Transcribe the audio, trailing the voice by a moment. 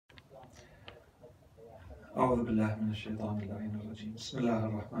أعوذ بالله من الشيطان اللعين الرجيم. بسم الله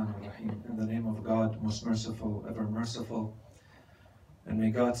الرحمن الرحيم. In the name of God, most merciful, ever merciful. And may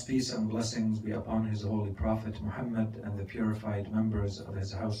God's peace and blessings be upon His holy Prophet Muhammad and the purified members of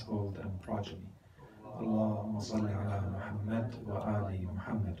his household and progeny. Allahumma salli ala Muhammad wa ali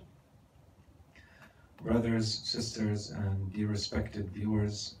Muhammad. Brothers, sisters, and dear respected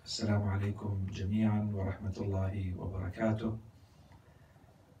viewers, Assalamu alaikum jami'an wa rahmatullahi wa barakatuh.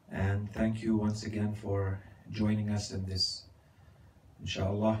 And thank you once again for joining us in this,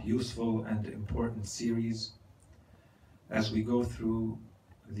 inshallah, useful and important series as we go through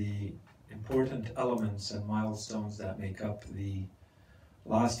the important elements and milestones that make up the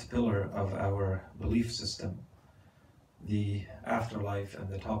last pillar of our belief system, the afterlife and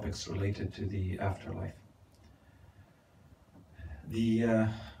the topics related to the afterlife. The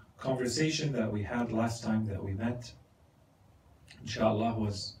conversation that we had last time that we met, inshallah,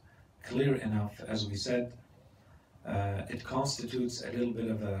 was clear enough. As we said, it constitutes a little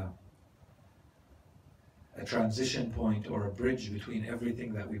bit of a transition point or a bridge between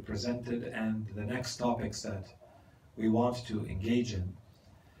everything that we presented and the next topics that we want to engage in.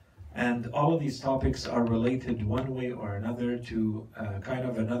 And all of these topics are related one way or another to kind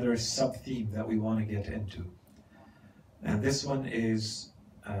of another sub-theme that we want to get into. And this one is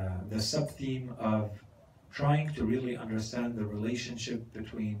the sub-theme of trying to really understand the relationship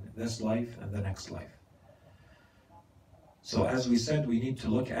between this life and the next life. So as we said, we need to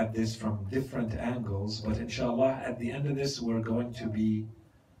look at this from different angles, but inshallah, at the end of this, we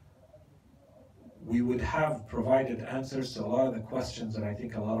would have provided answers to a lot of the questions that I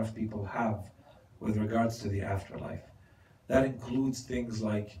think a lot of people have with regards to the afterlife. That includes things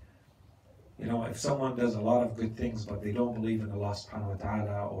like, if someone does a lot of good things, but they don't believe in Allah subhanahu wa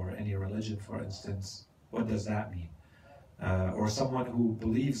ta'ala or any religion, for instance, what does that mean? Or someone who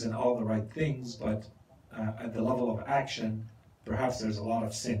believes in all the right things, but at the level of action, perhaps there's a lot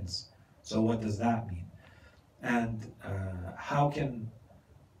of sins. So what does that mean? And how can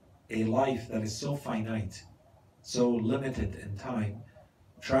a life that is so finite, so limited in time,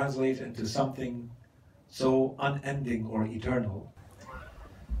 translate into something so unending or eternal?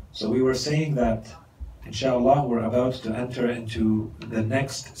 So we were saying that, inshallah, we're about to enter into the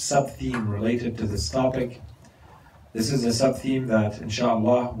next sub-theme related to this topic. This is a sub-theme that,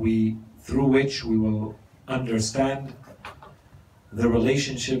 inshallah, through which we will understand the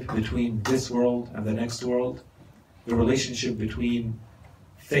relationship between this world and the next world, the relationship between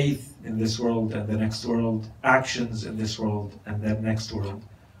faith in this world and the next world, actions in this world and the next world.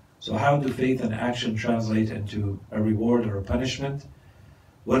 So how do faith and action translate into a reward or a punishment?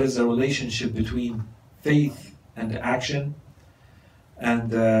 What is the relationship between faith and action?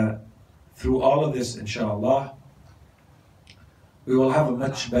 And through all of this, inshallah, we will have a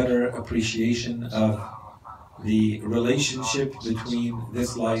much better appreciation of the relationship between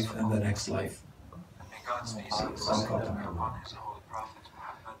this life and the next life.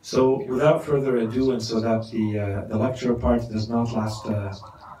 So without further ado, and so that the lecture part does not last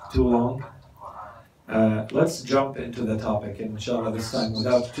too long, let's jump into the topic, and inshallah this time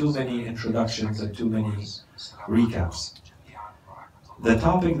without too many introductions and too many recaps. The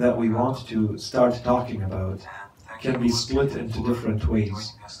topic that we want to start talking about can be split into different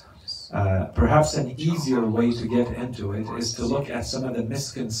ways. Perhaps an easier way to get into it is to look at some of the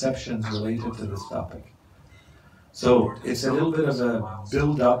misconceptions related to this topic. So it's a little bit of a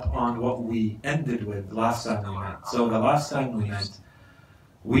build-up on what we ended with last time we met. So the last time we met,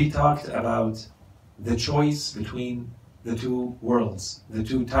 we talked about the choice between the two worlds, the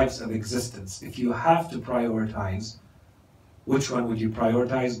two types of existence. If you have to prioritize, which one would you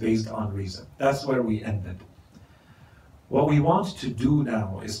prioritize based on reason? That's where we ended. What we want to do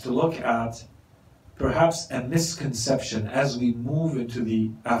now is to look at perhaps a misconception as we move into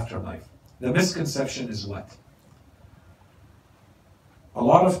the afterlife. The misconception is what? A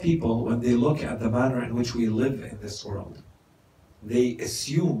lot of people, when they look at the manner in which we live in this world, they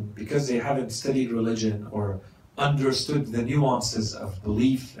assume, because they haven't studied religion or understood the nuances of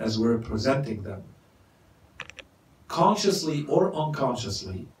belief as we're presenting them, consciously or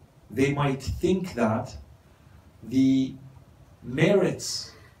unconsciously, they might think that the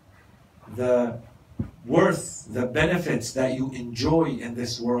merits, the worth, the benefits that you enjoy in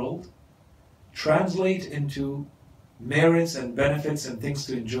this world translate into merits and benefits and things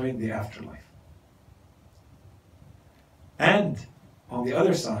to enjoy in the afterlife. And on the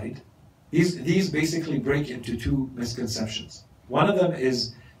other side, these basically break into two misconceptions. One of them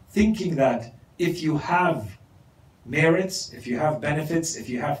is thinking that if you have merits, if you have benefits, if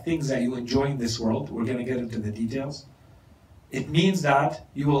you have things that you enjoy in this world, we're going to get into the details, it means that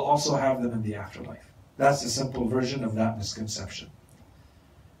you will also have them in the afterlife. That's the simple version of that misconception.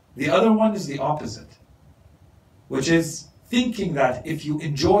 The other one is the opposite, which is thinking that if you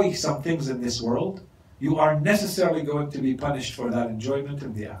enjoy some things in this world, you are necessarily going to be punished for that enjoyment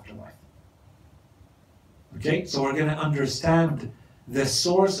in the afterlife. Okay, so we're going to understand the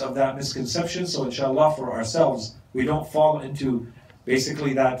source of that misconception, so inshallah for ourselves, we don't fall into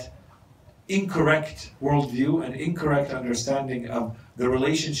basically that incorrect worldview and incorrect understanding of the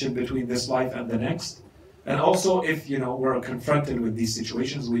relationship between this life and the next. And also, if we're confronted with these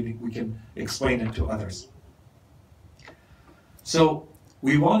situations, we can explain it to others. So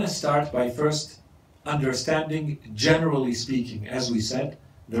we want to start by first understanding, generally speaking, as we said,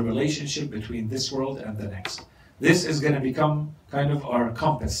 the relationship between this world and the next. This is going to become kind of our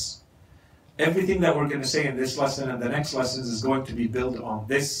compass. Everything that we're going to say in this lesson and the next lessons is going to be built on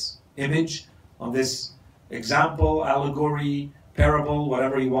this image, on this example, allegory, parable,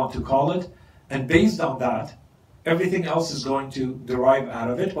 whatever you want to call it. And based on that, everything else is going to derive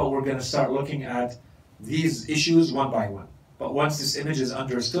out of it, but we're going to start looking at these issues one by one. But once this image is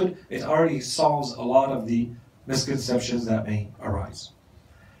understood, it already solves a lot of the misconceptions that may arise.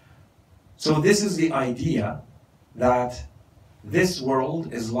 So this is the idea that this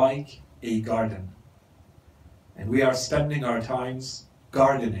world is like a garden. And we are spending our times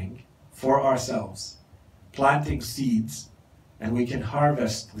gardening for ourselves, planting seeds, and we can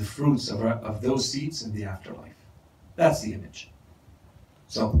harvest the fruits of those seeds in the afterlife. That's the image.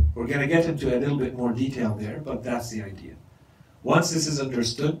 So we're going to get into a little bit more detail there, but that's the idea. Once this is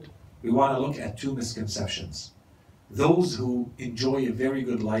understood, we want to look at two misconceptions. Those who enjoy a very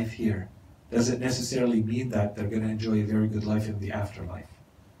good life here, does it necessarily mean that they're going to enjoy a very good life in the afterlife?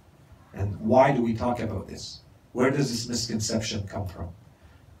 And why do we talk about this? Where does this misconception come from?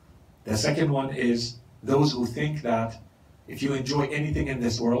 The second one is those who think that if you enjoy anything in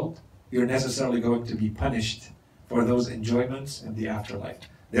this world, you're necessarily going to be punished for those enjoyments in the afterlife.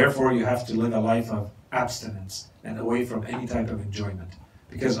 Therefore, you have to live a life of abstinence and away from any type of enjoyment,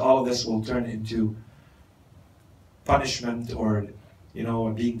 because all of this will turn into punishment or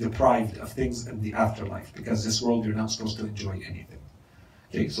being deprived of things in the afterlife, because this world you're not supposed to enjoy anything.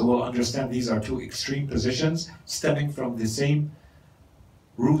 Okay, so we'll understand these are two extreme positions stemming from the same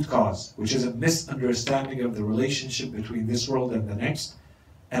root cause, which is a misunderstanding of the relationship between this world and the next,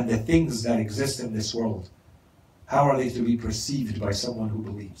 and the things that exist in this world. How are they to be perceived by someone who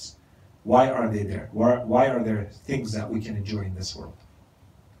believes? Why are they there? Why are there things that we can enjoy in this world?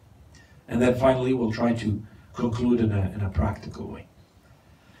 And then finally, we'll try to conclude in a practical way.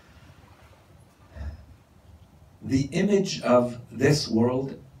 The image of this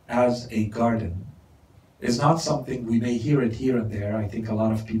world as a garden is not something, we may hear it here and there. I think a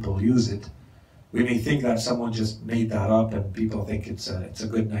lot of people use it. We may think that someone just made that up and people think it's a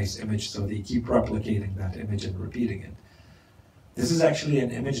good, nice image, so they keep replicating that image and repeating it. This is actually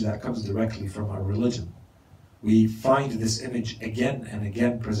an image that comes directly from our religion. We find this image again and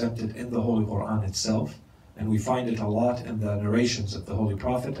again presented in the Holy Quran itself, and we find it a lot in the narrations of the Holy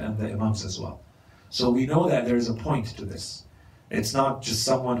Prophet and the Imams as well. So we know that there is a point to this. It's not just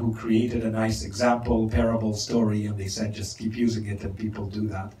someone who created a nice example, parable, story, and they said just keep using it and people do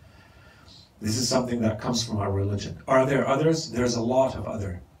that. This is something that comes from our religion. Are there others? There's a lot of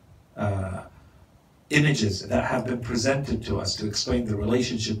other images that have been presented to us to explain the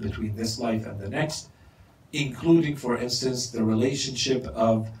relationship between this life and the next, including, for instance, the relationship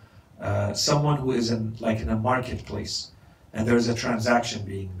of someone who is in a marketplace, and there's a transaction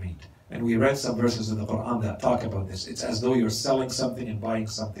being made. And we read some verses in the Quran that talk about this. It's as though you're selling something and buying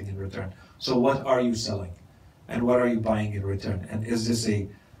something in return. So what are you selling? And what are you buying in return? And is this a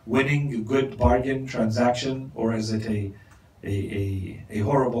winning, good bargain transaction, or is it a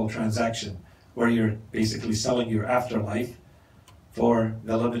horrible transaction where you're basically selling your afterlife for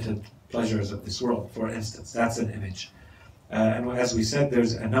the limited pleasures of this world, for instance? That's an image. And as we said,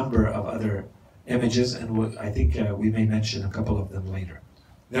 there's a number of other images, and I think we may mention a couple of them later.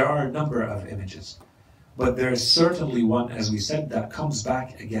 There are a number of images, but there's certainly one, as we said, that comes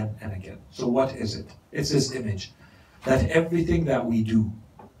back again and again. So what is it? It's this image that everything that we do,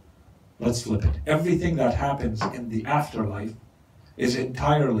 let's flip it, everything that happens in the afterlife is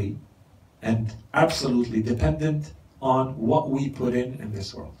entirely and absolutely dependent on what we put in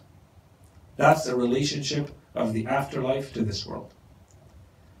this world. That's the relationship of the afterlife to this world.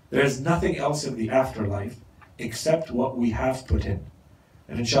 There's nothing else in the afterlife except what we have put in.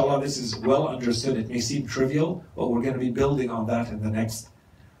 And inshallah, this is well understood. It may seem trivial, but we're going to be building on that in the next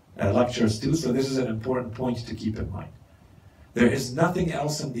lectures too. So this is an important point to keep in mind. There is nothing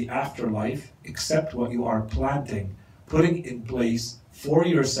else in the afterlife except what you are planting, putting in place for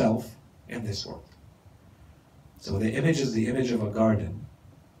yourself in this world. So the image is the image of a garden.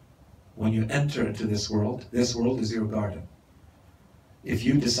 When you enter into this world is your garden. If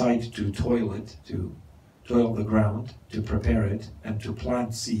you decide to toil it, to toil the ground, to prepare it, and to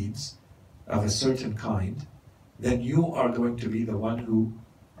plant seeds of a certain kind, then you are going to be the one who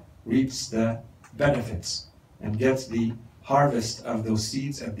reaps the benefits and gets the harvest of those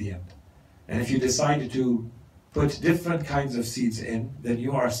seeds at the end. And if you decide to put different kinds of seeds in, then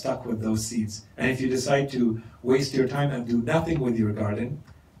you are stuck with those seeds. And if you decide to waste your time and do nothing with your garden,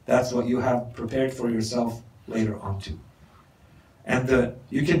 that's what you have prepared for yourself later on too. And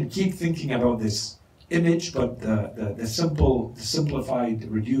you can keep thinking about this image, but the simplified,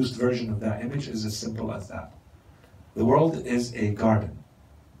 reduced version of that image is as simple as that. The world is a garden,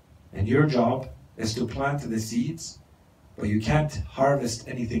 and your job is to plant the seeds, but you can't harvest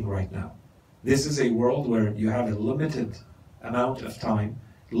anything right now. This is a world where you have a limited amount of time,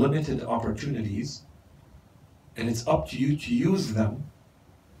 limited opportunities, and it's up to you to use them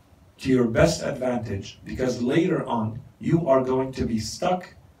to your best advantage, because later on you are going to be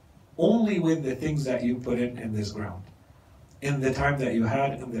stuck only with the things that you put in this ground, in the time that you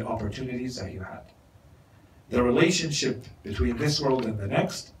had and the opportunities that you had. The relationship between this world and the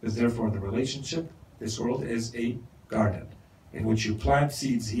next is therefore the relationship. This world is a garden in which you plant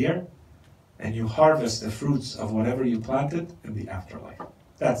seeds here and you harvest the fruits of whatever you planted in the afterlife.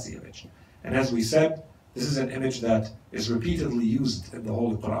 That's the image. And as we said, this is an image that is repeatedly used in the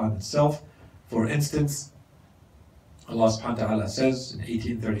Holy Quran itself. For instance, Allah subhanahu wa ta'ala says in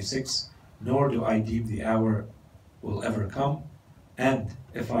 1836, "Nor do I deem the hour will ever come, and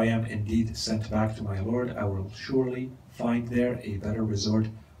if I am indeed sent back to my Lord, I will surely find there a better resort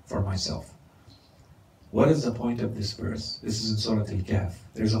for myself." What is the point of this verse? This is in Surah Al-Kahf.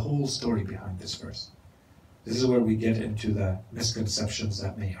 There's a whole story behind this verse. This is where we get into the misconceptions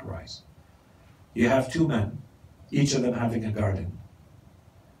that may arise. You have two men, each of them having a garden.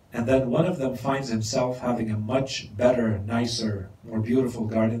 And then one of them finds himself having a much better, nicer, more beautiful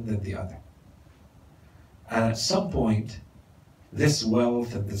garden than the other. And at some point, this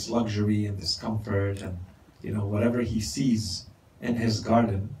wealth and this luxury and this comfort and whatever he sees in his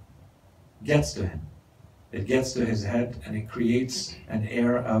garden gets to him. It gets to his head and it creates an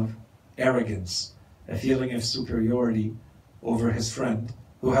air of arrogance, a feeling of superiority over his friend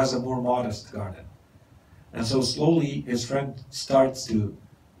who has a more modest garden. And so slowly his friend starts to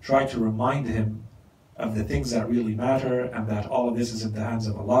try to remind him of the things that really matter, and that all of this is in the hands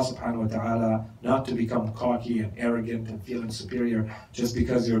of Allah subhanahu wa ta'ala, not to become cocky and arrogant and feeling superior just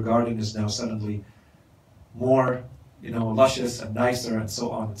because your garden is now suddenly more luscious and nicer and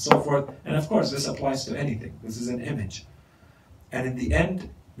so on and so forth. And of course this applies to anything. This is an image. And in the end,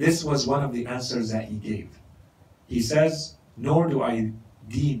 this was one of the answers that he gave. He says, "Nor do I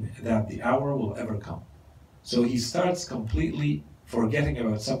deem that the hour will ever come." So he starts completely forgetting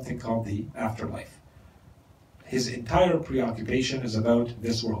about something called the afterlife. His entire preoccupation is about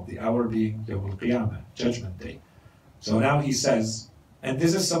this world, the hour being Yawm al-Qiyamah, Judgment Day. So now he says, and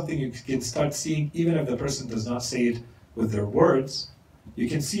this is something you can start seeing even if the person does not say it with their words, you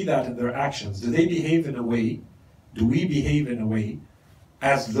can see that in their actions. Do we behave in a way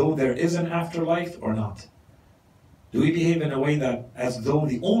as though there is an afterlife or not? Do we behave in a way that as though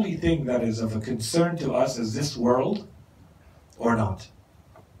the only thing that is of a concern to us is this world or not?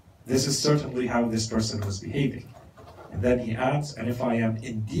 This is certainly how this person was behaving. And then he adds, "And if I am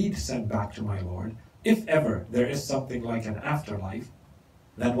indeed sent back to my Lord, if ever there is something like an afterlife,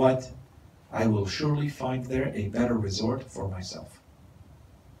 then what? I will surely find there a better resort for myself."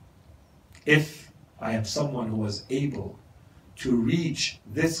 If I am someone who was able to reach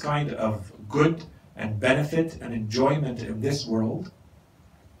this kind of good and benefit and enjoyment in this world,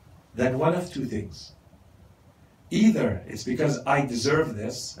 then one of two things. Either it's because I deserve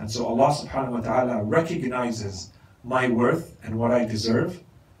this, and so Allah subhanahu wa ta'ala recognizes my worth and what I deserve,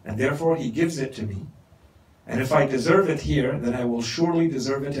 and therefore He gives it to me. And if I deserve it here, then I will surely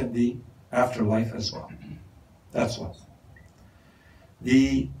deserve it in the afterlife as well. That's one.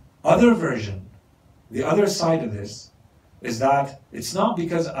 The other version, the other side of this, is that it's not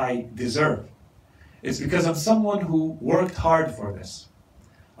because I deserve. It's because I'm someone who worked hard for this.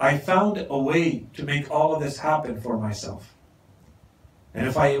 I found a way to make all of this happen for myself. And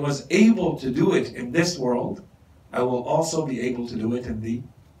if I was able to do it in this world, I will also be able to do it in the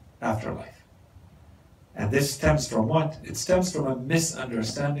afterlife. And this stems from what? It stems from a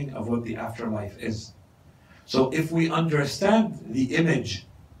misunderstanding of what the afterlife is. So if we understand the image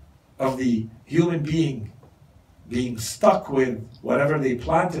of the human being being stuck with whatever they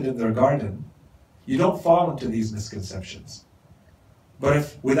planted in their garden, you don't fall into these misconceptions. But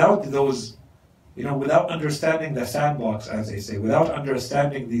if without those without understanding the sandbox, as they say, without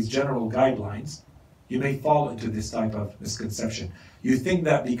understanding these general guidelines, you may fall into this type of misconception. You think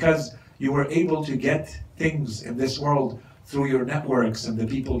that because you were able to get things in this world through your networks and the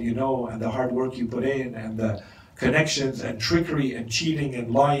people you know and the hard work you put in and the connections and trickery and cheating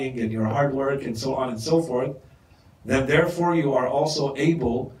and lying and your hard work and so on and so forth, then therefore you are also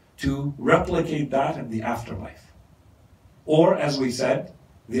able to replicate that in the afterlife. Or, as we said,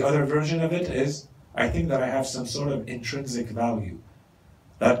 the other version of it is, I think that I have some sort of intrinsic value,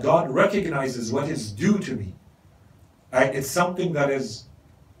 that God recognizes what is due to me. It's something that is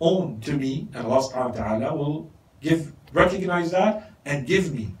owned to me, and Allah subhanahu wa ta'ala will recognize that and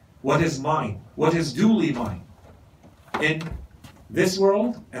give me what is mine, what is duly mine in this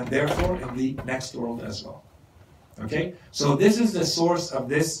world and therefore in the next world as well. Okay? So this is the source of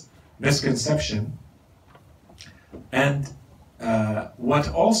this misconception. And what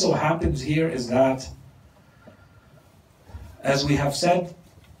also happens here is that, as we have said,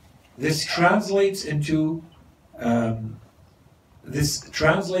 this translates into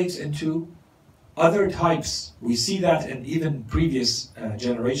other types. We see that in even previous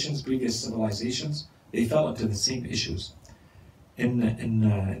generations, previous civilizations, they fell into the same issues. In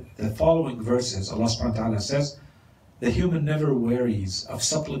the following verses, Allah subhanahu wa ta'ala says, the human never wearies of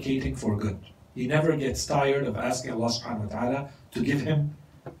supplicating for good. He never gets tired of asking Allah subhanahu wa ta'ala to give him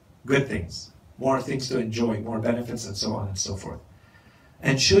good things, more things to enjoy, more benefits, and so on and so forth.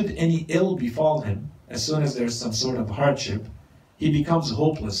 And should any ill befall him, as soon as there's some sort of hardship, he becomes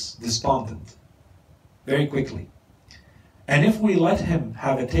hopeless, despondent, very quickly. And if we let him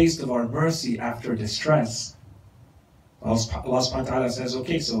have a taste of our mercy after distress, Allah subhanahu wa ta'ala says,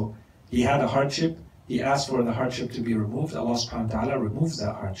 okay, so he had a hardship, he asked for the hardship to be removed, Allah subhanahu wa ta'ala removes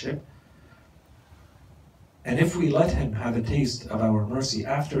that hardship. And if we let him have a taste of our mercy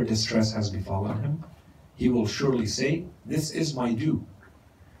after distress has befallen him, he will surely say, this is my due.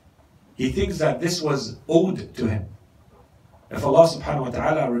 He thinks that this was owed to him. If Allah subhanahu wa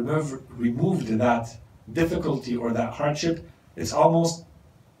ta'ala removed that difficulty or that hardship, it's almost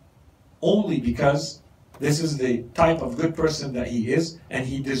only because this is the type of good person that he is, and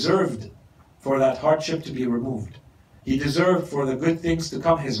he deserved for that hardship to be removed. He deserved for the good things to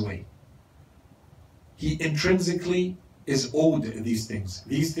come his way. He intrinsically is owed these things.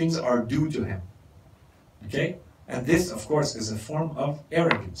 These things are due to him. Okay? And this, of course, is a form of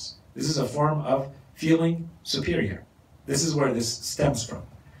arrogance. This is a form of feeling superior. This is where this stems from.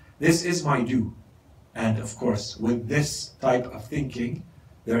 This is my due. And of course, with this type of thinking,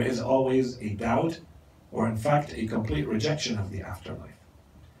 there is always a doubt, or in fact, a complete rejection of the afterlife.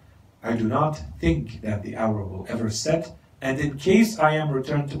 I do not think that the hour will ever set, and in case I am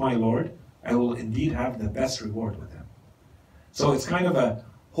returned to my Lord, I will indeed have the best reward with him. So it's kind of a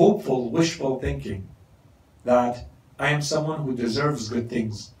hopeful, wishful thinking that I am someone who deserves good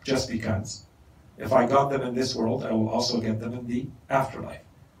things just because. If I got them in this world, I will also get them in the afterlife.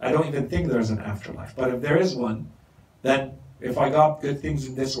 I don't even think there's an afterlife. But if there is one, then if I got good things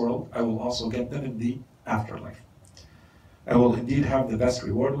in this world, I will also get them in the afterlife. I will indeed have the best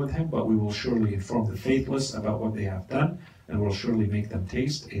reward with him, but we will surely inform the faithless about what they have done, and will surely make them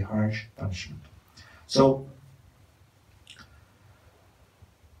taste a harsh punishment. So,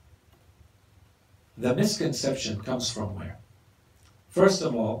 the misconception comes from where? First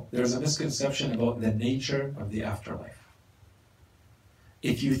of all, there's a misconception about the nature of the afterlife.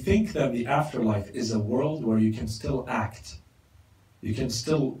 If you think that the afterlife is a world where you can still act, you can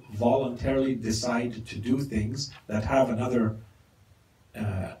still voluntarily decide to do things that have another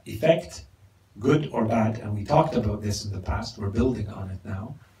effect, good or bad, and we talked about this in the past, we're building on it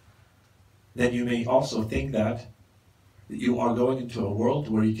now, then you may also think that you are going into a world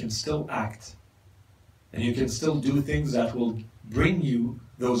where you can still act, and you can still do things that will bring you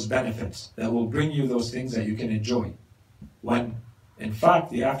those benefits, that will bring you those things that you can enjoy. When, in fact,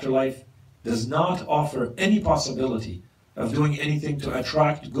 the afterlife does not offer any possibility of doing anything to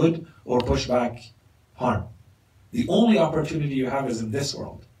attract good or push back harm. The only opportunity you have is in this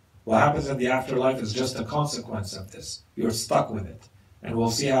world. What happens in the afterlife is just a consequence of this. You're stuck with it. And we'll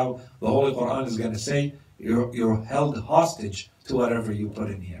see how the Holy Quran is going to say you're held hostage to whatever you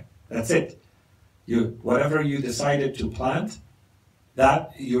put in here. That's it. Whatever you decided to plant,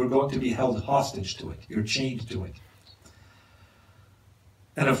 that you're going to be held hostage to it. You're chained to it.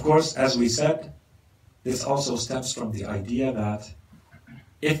 And of course, as we said, this also stems from the idea that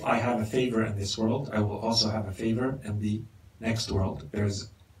if I have a favor in this world, I will also have a favor in the next world.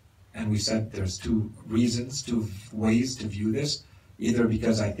 And we said there's two reasons, two ways to view this. Either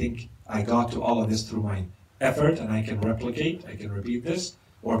because I think I got to all of this through my effort and I can replicate, I can repeat this,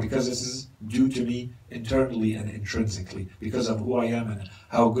 or because this is due to me internally and intrinsically, because of who I am and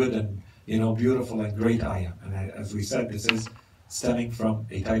how good and beautiful and great I am. And as we said, this is stemming from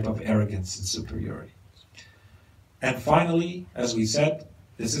a type of arrogance and superiority. And finally, as we said,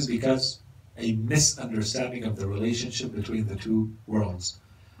 this is because a misunderstanding of the relationship between the two worlds.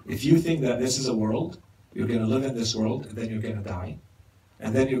 If you think that this is a world, you're going to live in this world, and then you're going to die,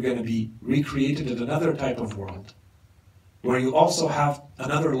 and then you're going to be recreated in another type of world, where you also have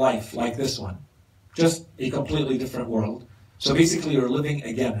another life like this one, just a completely different world. So basically you're living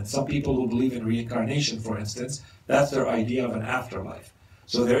again. And some people who believe in reincarnation, for instance, that's their idea of an afterlife.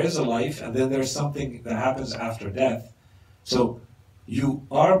 So there is a life, and then there's something that happens after death. So you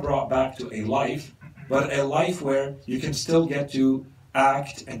are brought back to a life, but a life where you can still get to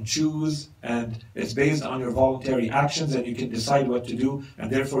act and choose, and it's based on your voluntary actions, and you can decide what to do,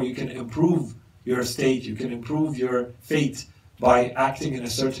 and therefore you can improve your state, you can improve your fate by acting in a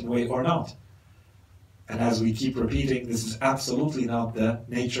certain way or not. And as we keep repeating, this is absolutely not the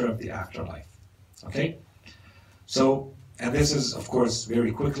nature of the afterlife. Okay? So, and this is, of course,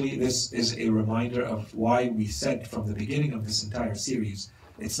 very quickly, this is a reminder of why we said from the beginning of this entire series,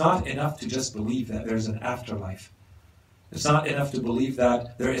 it's not enough to just believe that there's an afterlife. It's not enough to believe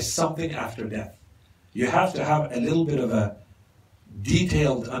that there is something after death. You have to have a little bit of a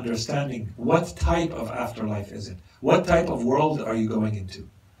detailed understanding. What type of afterlife is it? What type of world are you going into?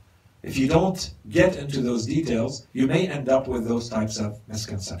 If you don't get into those details, you may end up with those types of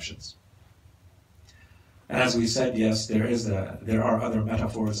misconceptions. And as we said, yes, there are other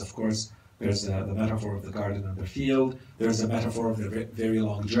metaphors, of course. There's the metaphor of the garden and the field. There's the metaphor of the very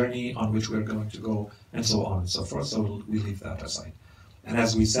long journey on which we're going to go, and so on and so forth. So we leave that aside. And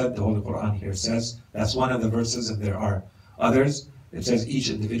as we said, the Holy Quran here says, that's one of the verses, and there are others. It says,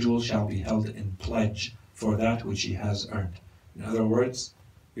 each individual shall be held in pledge for that which he has earned. In other words,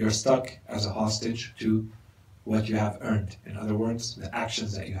 you're stuck as a hostage to what you have earned. In other words, the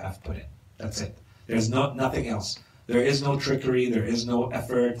actions that you have put in. That's it. There's nothing else. There is no trickery, there is no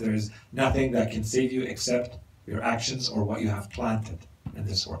effort, there is nothing that can save you except your actions or what you have planted in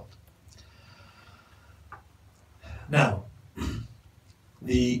this world. Now,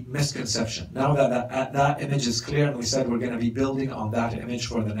 the misconception. Now that image is clear, and we said we're going to be building on that image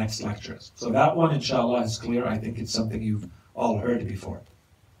for the next lectures. So that one, inshallah, is clear. I think it's something you've all heard before.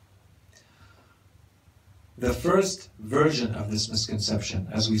 The first version of this misconception,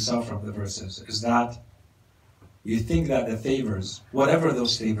 as we saw from the verses, is that you think that the favors, whatever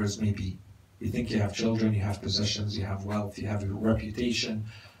those favors may be, you think you have children, you have possessions, you have wealth, you have a reputation,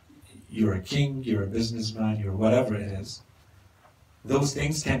 you're a king, you're a businessman, you're whatever it is, those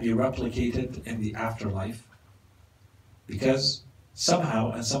things can be replicated in the afterlife because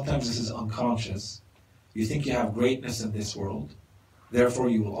somehow, and sometimes this is unconscious, you think you have greatness in this world, therefore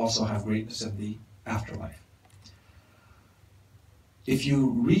you will also have greatness in the afterlife. If you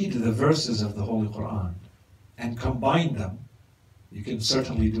read the verses of the Holy Quran and combine them, you can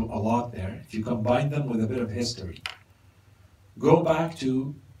certainly do a lot there. If you combine them with a bit of history, go back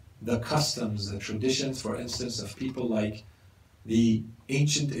to the customs, the traditions, for instance, of people like the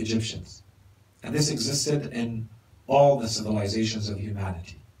ancient Egyptians. And this existed in all the civilizations of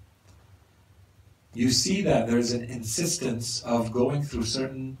humanity. You see that there's an insistence of going through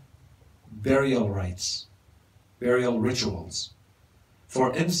certain burial rites, burial rituals.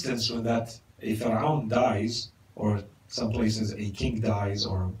 For instance, when a pharaoh dies, or some places a king dies,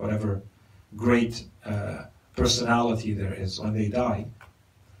 or whatever great personality there is, when they die,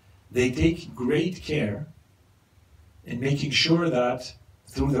 they take great care in making sure that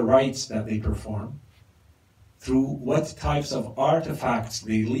through the rites that they perform, through what types of artifacts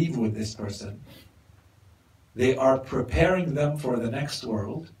they leave with this person, they are preparing them for the next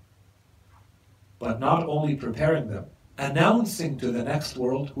world, but not only preparing them, announcing to the next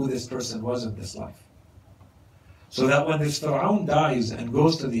world who this person was in this life. So that when this pharaoh dies and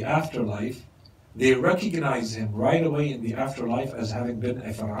goes to the afterlife, they recognize him right away in the afterlife as having been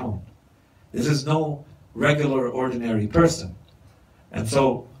a pharaoh. This is no regular, ordinary person. And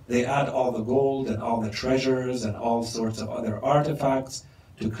so they add all the gold and all the treasures and all sorts of other artifacts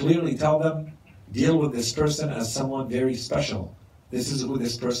to clearly tell them, deal with this person as someone very special. This is who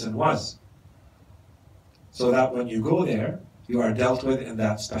this person was. So that when you go there, you are dealt with in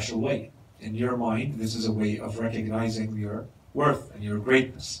that special way. In your mind, this is a way of recognizing your worth and your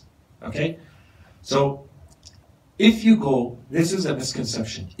greatness. Okay? So, if you go, this is a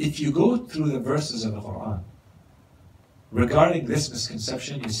misconception. If you go through the verses of the Quran, regarding this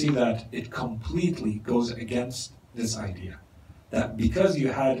misconception, you see that it completely goes against this idea. That because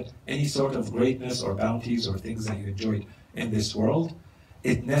you had any sort of greatness or bounties or things that you enjoyed in this world,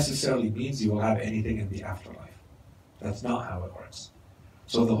 it necessarily means you will have anything in the afterlife. That's not how it works.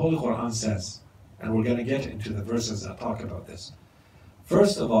 So the Holy Quran says, and we're going to get into the verses that talk about this.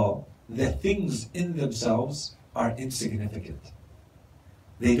 First of all, the things in themselves are insignificant.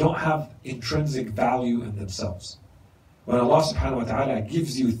 They don't have intrinsic value in themselves. When Allah subhanahu wa ta'ala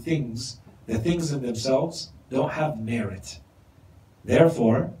gives you things, the things in themselves don't have merit.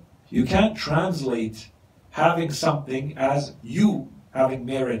 Therefore, you can't translate having something as you having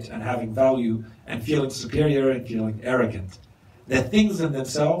merit and having value and feeling superior and feeling arrogant. The things in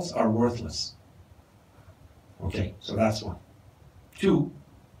themselves are worthless. Okay, so that's one. Two,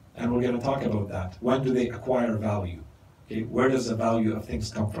 and we're going to talk about that. When do they acquire value? Okay, where does the value of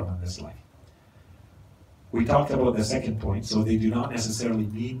things come from in this life? We talked about the second point, so they do not necessarily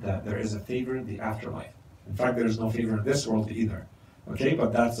mean that there is a favor in the afterlife. In fact, there is no favor in this world either. Okay,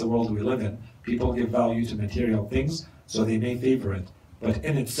 but that's the world we live in. People give value to material things, so they may favor it. But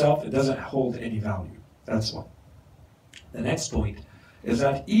in itself, it doesn't hold any value. That's one. The next point is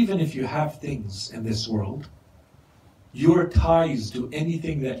that even if you have things in this world, your ties to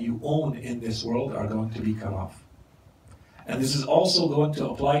anything that you own in this world are going to be cut off. And this is also going to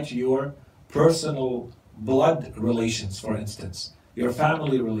apply to your personal blood relations, for instance, your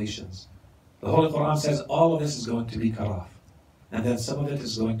family relations. The Holy Quran says all of this is going to be cut off. And then some of it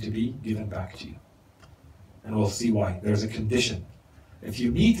is going to be given back to you. And we'll see why. There's a condition. If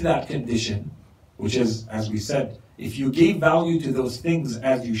you meet that condition, which is, as we said, if you gave value to those things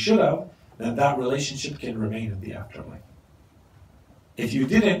as you should have, then that relationship can remain in the afterlife. If you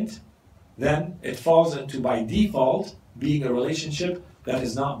didn't, then it falls into, by default, being a relationship that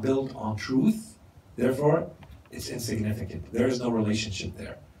is not built on truth. Therefore, it's insignificant. There is no relationship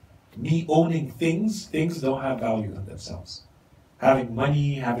there. Me owning things don't have value in themselves. Having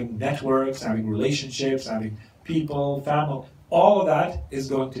money, having networks, having relationships, having people, family, all of that is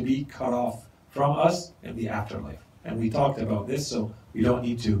going to be cut off from us in the afterlife. And we talked about this, so we don't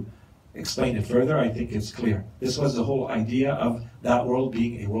need to explain it further. I think it's clear. This was the whole idea of that world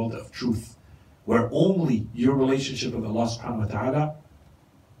being a world of truth, where only your relationship with Allah subhanahu wa ta'ala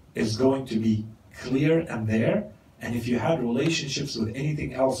is going to be clear and there. And if you had relationships with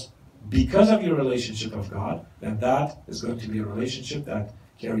anything else because of your relationship with God, then that is going to be a relationship that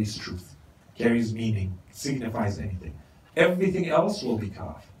carries truth, carries meaning, signifies anything. Everything else will be cut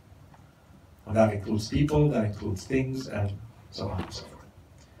off. And that includes people, that includes things, and so on and so forth.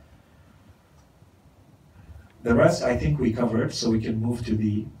 The rest I think we covered, so we can move to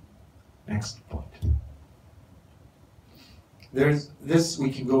the next point. There's this,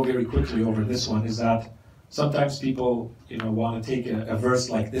 we can go very quickly over this one, is that sometimes people, want to take a verse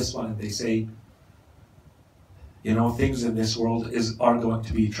like this one and they say, things in this world are going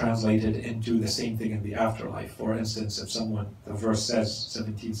to be translated into the same thing in the afterlife. For instance, if the verse says,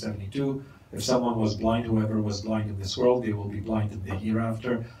 1772, if someone was blind, whoever was blind in this world, they will be blind in the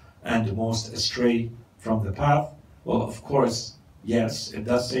hereafter, and most astray from the path. Well, of course, yes, it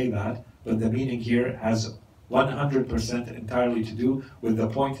does say that, but the meaning here has 100% entirely to do with the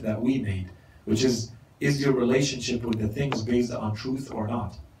point that we made, which is your relationship with the things based on truth or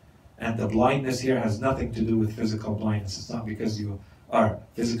not? And the blindness here has nothing to do with physical blindness. It's not because you are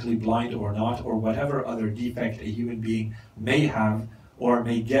physically blind or not, or whatever other defect a human being may have or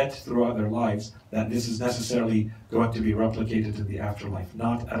may get throughout their lives, that this is necessarily going to be replicated in the afterlife.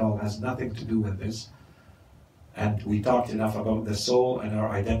 Not at all. It has nothing to do with this. And we talked enough about the soul and our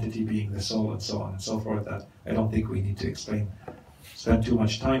identity being the soul and so on and so forth that I don't think we need to spend too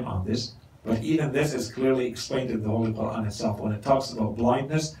much time on this. But even this is clearly explained in the Holy Quran itself. When it talks about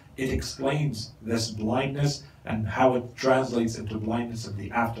blindness, it explains this blindness and how it translates into blindness in the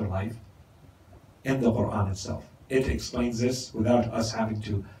afterlife in the Quran itself. It explains this without us having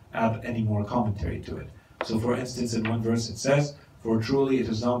to add any more commentary to it. So for instance, in one verse it says, "For truly it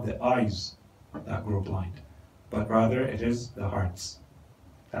is not the eyes that grow blind, but rather it is the hearts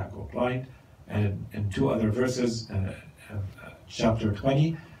that go blind." And in two other verses, chapter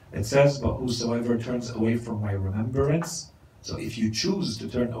 20, it says, "But whosoever turns away from my remembrance," so if you choose to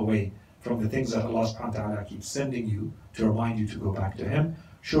turn away from the things that Allah subhanahu wa ta'ala keeps sending you to remind you to go back to Him,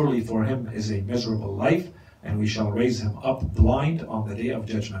 surely for him is a miserable life, and we shall raise him up blind on the day of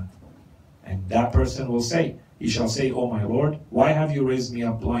judgment. And that person will say, he shall say, "O my Lord, why have you raised me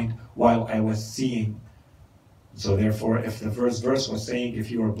up blind while I was seeing?" So therefore, if the first verse was saying, if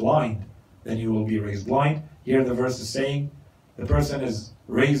you are blind, then you will be raised blind. Here the verse is saying, the person is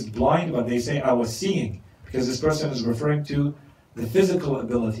raised blind, but they say, "I was seeing," because this person is referring to the physical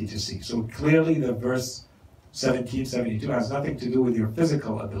ability to see. So clearly the verse 1772 has nothing to do with your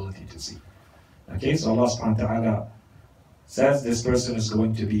physical ability to see. Okay, so Allah subhanahu wa ta'ala says this person is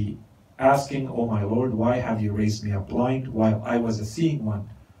going to be asking, "Oh my Lord, why have you raised me up blind while I was a seeing one?"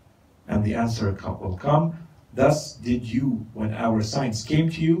 And the answer will come, "Thus did you, when our signs came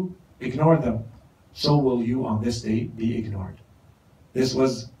to you, ignore them. So will you on this day be ignored." This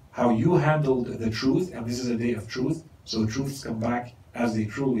was how you handled the truth, and this is a day of truth, so truths come back as they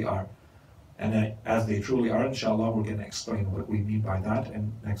truly are. And as they truly are, inshallah, we're going to explain what we mean by that in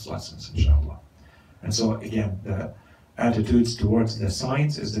next lessons, inshallah. And so again, the attitudes towards the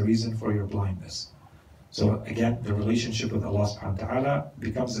signs is the reason for your blindness. So again, the relationship with Allah subhanahu wa ta'ala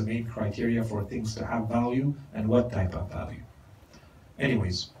becomes the main criteria for things to have value and what type of value.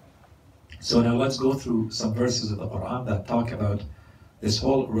 Anyways, so now let's go through some verses of the Quran that talk about this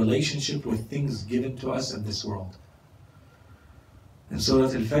whole relationship with things given to us in this world. In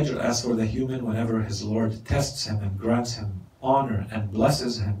Surah Al-Fajr, as for the human, whenever his Lord tests him and grants him honor and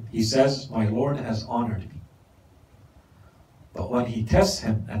blesses him, he says, "My Lord has honored me." But when he tests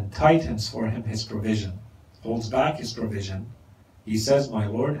him and tightens for him his provision, holds back his provision, he says, "My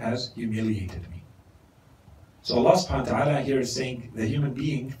Lord has humiliated me." So Allah subhanahu wa ta'ala here is saying the human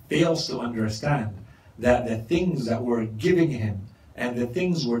being fails to understand that the things that we're giving him and the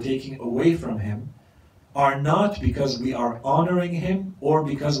things we're taking away from him are not because we are honoring him or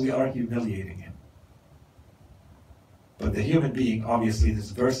because we are humiliating him. But the human being, obviously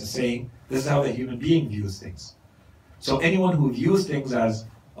this verse is saying, this is how the human being views things. So anyone who views things as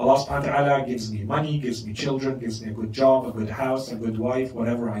Allah subhanahu wa ta'ala gives me money, gives me children, gives me a good job, a good house, a good wife,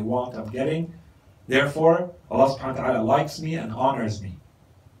 whatever I want, I'm getting. Therefore, Allah subhanahu wa ta'ala likes me and honors me.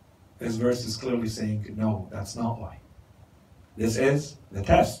 This verse is clearly saying, no, that's not why. This is the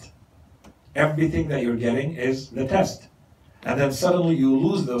test. Everything that you're getting is the test. And then suddenly you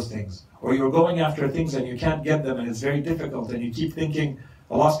lose those things. Or you're going after things and you can't get them and it's very difficult and you keep thinking,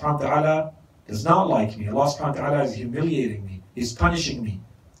 Allah subhanahu wa ta'ala does not like me. Allah subhanahu wa ta'ala is humiliating me. He's punishing me.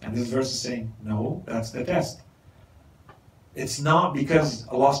 And this verse is saying, no, that's the test. It's not because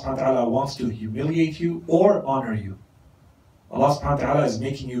Allah subhanahu wa ta'ala wants to humiliate you or honor you. Allah subhanahu wa ta'ala is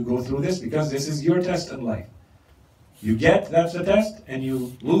making you go through this because this is your test in life. You get, that's the test, and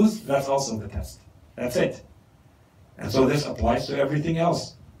you lose, that's also the test. That's it. And so this applies to everything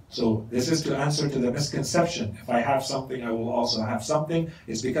else. So this is to answer to the misconception. If I have something, I will also have something.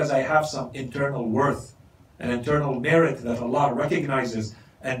 It's because I have some internal worth, an internal merit that Allah recognizes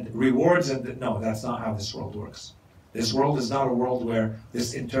and rewards. And no, that's not how this world works. This world is not a world where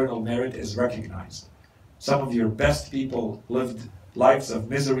this internal merit is recognized. Some of your best people lived lives of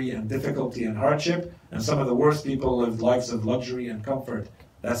misery and difficulty and hardship, and some of the worst people lived lives of luxury and comfort.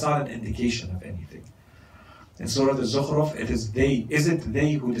 That's not an indication of anything. In Surah Al-Zukhruf, is it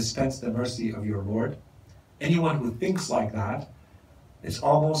they who dispense the mercy of your Lord? Anyone who thinks like that, it's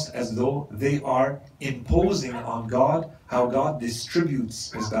almost as though they are imposing on God how God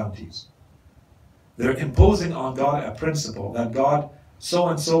distributes his bounties. They're imposing on God a principle that God, so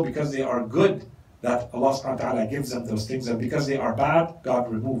and so, because they are good, that Allah subhanahu wa ta'ala gives them those things, and because they are bad,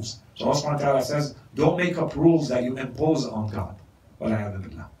 God removes. So Allah subhanahu wa ta'ala says, don't make up rules that you impose on God.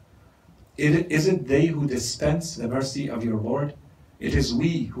 Is it they who dispense the mercy of your Lord? It is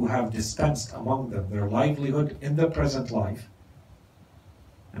we who have dispensed among them their livelihood in the present life.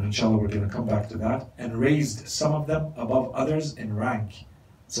 And inshallah we're going to come back to that. And raised some of them above others in rank,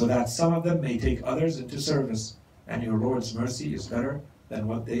 so that some of them may take others into service. And your Lord's mercy is better than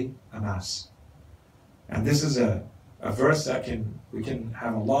what they amass. And this is a verse that we can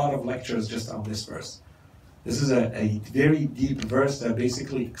have a lot of lectures just on this verse. This is a very deep verse that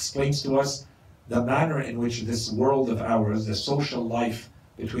basically explains to us the manner in which this world of ours, the social life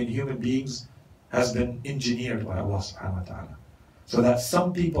between human beings, has been engineered by Allah subhanahu wa ta'ala. So that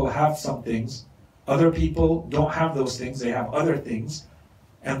some people have some things, other people don't have those things, they have other things,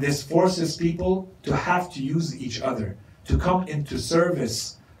 and this forces people to have to use each other, to come into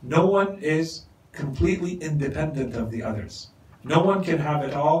service. No one is completely independent of the others. No one can have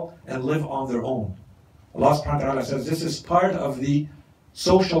it all and live on their own. Allah subhanahu wa ta'ala says this is part of the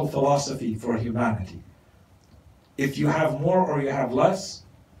social philosophy for humanity. If you have more or you have less,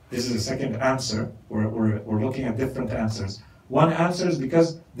 this is the second answer. We're looking at different answers. One answer is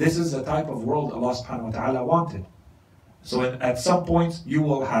because this is the type of world Allah subhanahu wa ta'ala wanted. So at some point you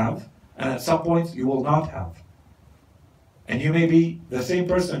will have, and at some point you will not have. And you may be the same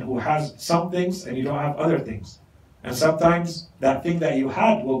person who has some things and you don't have other things. And sometimes that thing that you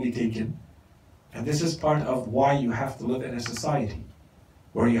had will be taken. And this is part of why you have to live in a society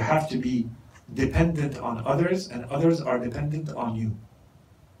where you have to be dependent on others and others are dependent on you.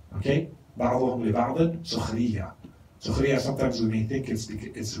 Okay? بَعْضُهُمْ لِبَعْضٍ سُخْرِيَّةً. Sukhriya, sometimes we may think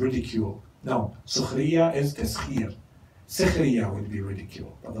it's ridicule. No, sukhriya is taskhir. Sikhriya would be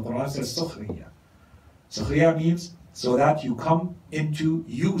ridicule. But the Quran says sukhriya. Sukhriya means so that you come into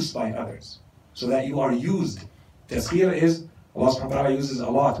use by others. So that you are used. Taskhir is, Allah subhanahu wa ta'ala uses a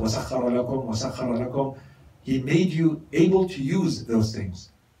lot. وَسَخَّرَ لَكُمْ وَسَخَّرَ لَكُمْ. He made you able to use those things.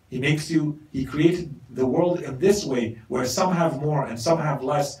 He created the world in this way, where some have more and some have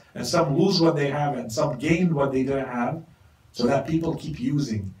less, and some lose what they have and some gain what they didn't have, so that people keep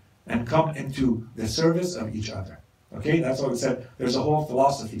using and come into the service of each other. Okay, that's why we said there's a whole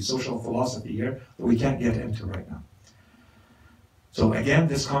philosophy, social philosophy here, that we can't get into right now. So again,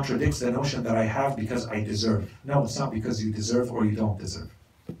 this contradicts the notion that I have because I deserve. No, it's not because you deserve or you don't deserve.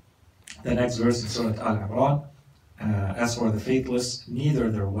 The next verse in Surah Al-Imran, as for the faithless, neither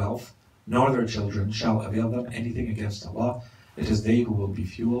their wealth nor their children shall avail them anything against Allah. It is they who will be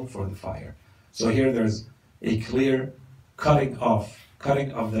fuel for the fire. So here there's a clear cutting of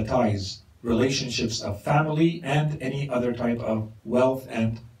the ties, relationships of family and any other type of wealth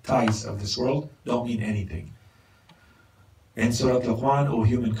and ties of this world don't mean anything. In Surah Luqman, O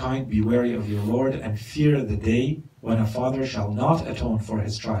humankind, be wary of your Lord and fear the day when a father shall not atone for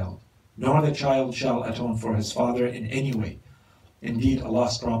his child, nor the child shall atone for his father in any way. Indeed,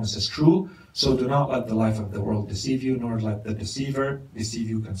 Allah's promise is true, so do not let the life of the world deceive you, nor let the deceiver deceive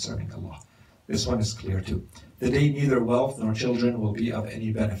you concerning Allah. This one is clear too. The day neither wealth nor children will be of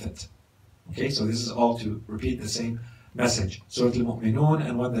any benefit. Okay, so this is all to repeat the same message. Surah Al-Mu'minun,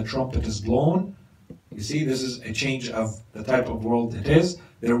 and when the trumpet is blown, you see, this is a change of the type of world it is.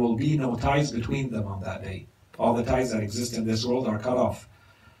 There will be no ties between them on that day. All the ties that exist in this world are cut off.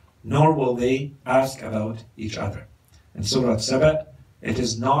 Nor will they ask about each other. In Surah Saba, it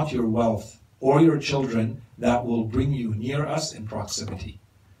is not your wealth or your children that will bring you near us in proximity.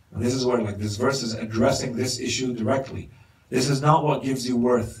 And this is where this verse is addressing this issue directly. This is not what gives you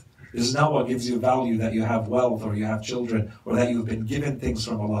worth. This is not what gives you value, that you have wealth or you have children or that you've been given things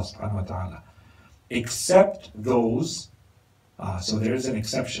from Allah subhanahu wa ta'ala. Except those, so there is an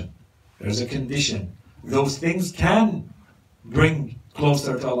exception. There's a condition. Those things can bring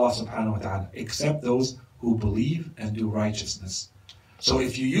closer to Allah subhanahu wa ta'ala, except those who believe and do righteousness. So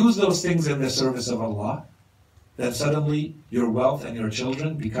if you use those things in the service of Allah, then suddenly your wealth and your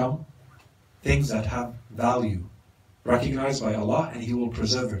children become things that have value, recognized by Allah, and He will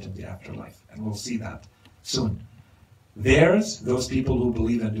preserve it in the afterlife. And we'll see that soon. Theirs, those people who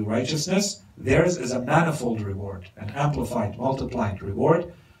believe and do righteousness, theirs is a manifold reward, an amplified, multiplied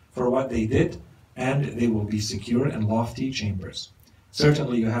reward for what they did, and they will be secure in lofty chambers.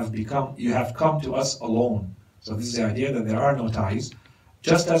 Certainly you have come to us alone. So this is the idea that there are no ties,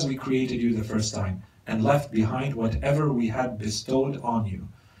 just as we created you the first time, and left behind whatever we had bestowed on you.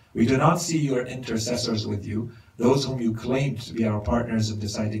 We do not see your intercessors with you, those whom you claimed to be our partners in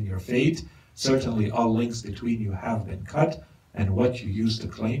deciding your fate. Certainly all links between you have been cut, and what you used to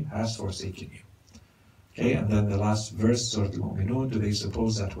claim has forsaken you. Okay, and then the last verse, Surah Al-Mu'minun, do they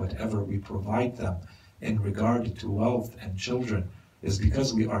suppose that whatever we provide them in regard to wealth and children is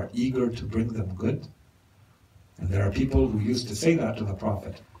because we are eager to bring them good? And there are people who used to say that to the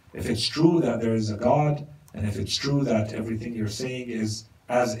Prophet. If it's true that there is a God, and if it's true that everything you're saying is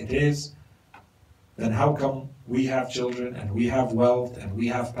as it is, then how come we have children, and we have wealth, and we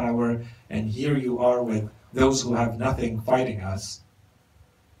have power, and here you are with those who have nothing fighting us?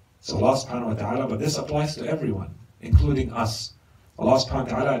 So Allah subhanahu wa ta'ala, but this applies to everyone, including us. Allah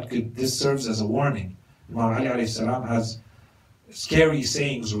subhanahu wa ta'ala, this serves as a warning. Imam Ali alayhi salam has scary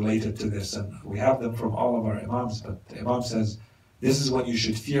sayings related to this, and we have them from all of our Imams, but the Imam says, this is when you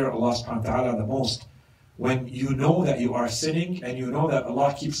should fear Allah subhanahu wa ta'ala the most. When you know that you are sinning, and you know that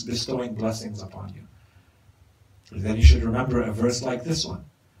Allah keeps bestowing blessings upon you. Then you should remember a verse like this one.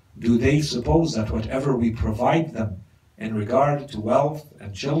 Do they suppose that whatever we provide them in regard to wealth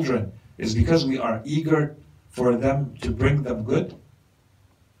and children is because we are eager for them to bring them good?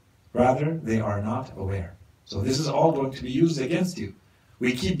 Rather, they are not aware. So this is all going to be used against you.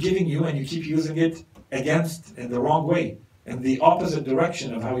 We keep giving you, and you keep using it against in the wrong way, in the opposite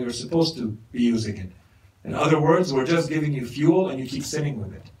direction of how you're supposed to be using it. In other words, we're just giving you fuel and you keep sinning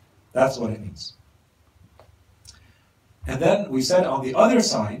with it. That's what it means. And then we said on the other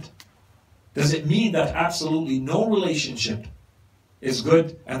side, does it mean that absolutely no relationship is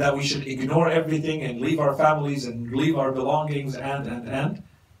good and that we should ignore everything and leave our families and leave our belongings and?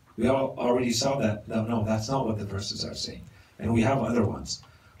 We all already saw that. No, that's not what the verses are saying. And we have other ones.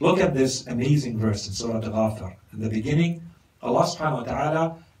 Look at this amazing verse in Surah Al-Ghafir. In the beginning, Allah subhanahu wa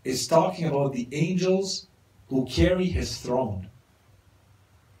ta'ala is talking about the angels who carry His throne.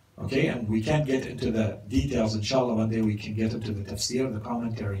 Okay, and we can't get into the details. Inshallah, one day we can get into the tafsir, the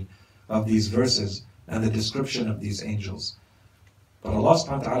commentary of these verses. and the description of these angels. But Allah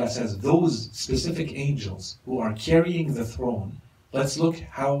subhanahu wa ta'ala says those specific angels who are carrying the throne, let's look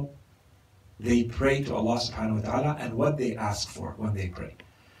how they pray to Allah subhanahu wa ta'ala and what they ask for when they pray.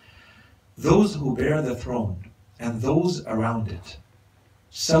 Those who bear the throne and those around it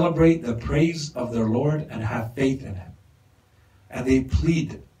celebrate the praise of their Lord and have faith in Him. And they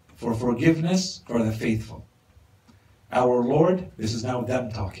plead for forgiveness for the faithful. Our Lord, this is now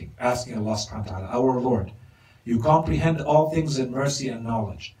them talking, asking Allah subhanahu wa ta'ala, our Lord, you comprehend all things in mercy and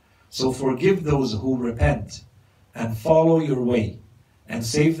knowledge. So forgive those who repent and follow your way and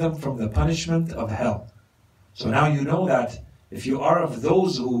save them from the punishment of hell. So now you know that if you are of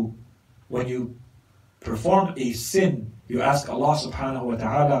those who, when you perform a sin, you ask Allah subhanahu wa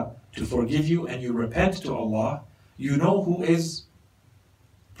ta'ala to forgive you and you repent to Allah, you know who is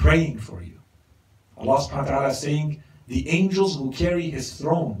praying for you. Allah subhanahu wa ta'ala is saying, the angels who carry His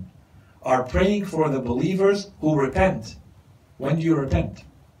throne are praying for the believers who repent. When do you repent?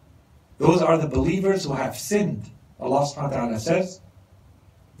 Those are the believers who have sinned. Allah subhanahu wa ta'ala says,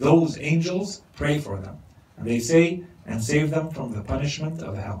 those angels pray for them. And they say, and save them from the punishment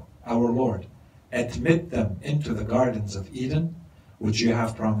of hell. Our Lord, admit them into the gardens of Eden, which you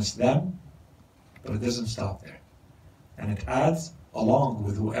have promised them. But it doesn't stop there. And it adds, along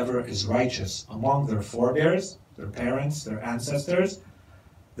with whoever is righteous among their forebears, their parents, their ancestors,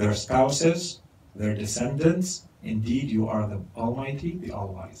 their spouses, their descendants. Indeed, you are the Almighty, the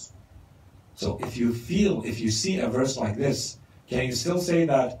All-Wise. So if you see a verse like this, can you still say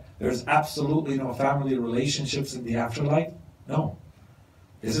that there's absolutely no family relationships in the afterlife? No.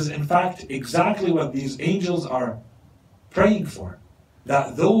 This is in fact exactly what these angels are praying for.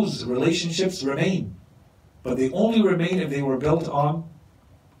 That those relationships remain. But they only remain if they were built on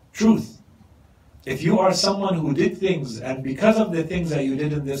truth. If you are someone who did things, and because of the things that you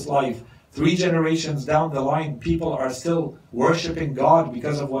did in this life, 3 generations down the line, people are still worshipping God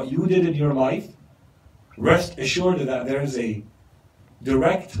because of what you did in your life, rest assured that there is a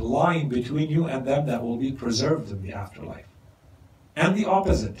direct line between you and them that will be preserved in the afterlife. And the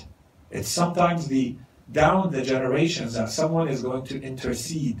opposite. It's sometimes down the generations that someone is going to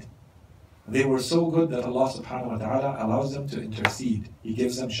intercede. They were so good that Allah subhanahu wa ta'ala allows them to intercede. He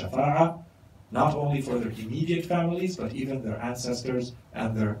gives them shafa'ah, not only for their immediate families, but even their ancestors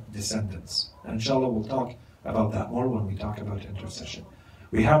and their descendants. And inshallah we'll talk about that more when we talk about intercession.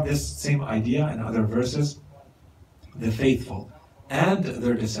 We have this same idea in other verses. The faithful and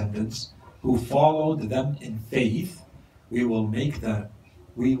their descendants who followed them in faith, we will make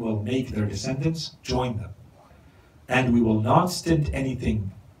their descendants join them. And we will not stint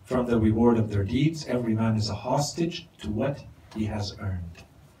anything from the reward of their deeds. Every man is a hostage to what he has earned.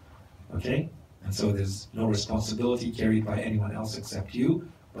 Okay? And so there's no responsibility carried by anyone else except you.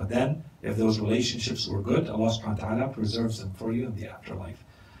 But then, if those relationships were good, Allah subhanahu wa ta'ala preserves them for you in the afterlife.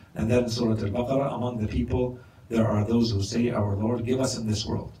 And then in Surah Al-Baqarah, among the people, there are those who say, our Lord, give us in this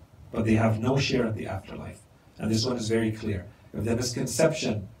world. But they have no share in the afterlife. And this one is very clear. If the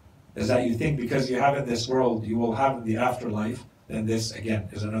misconception is that you think because you have in this world, you will have in the afterlife, then this, again,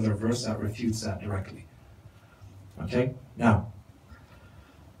 is another verse that refutes that directly. Okay? Now,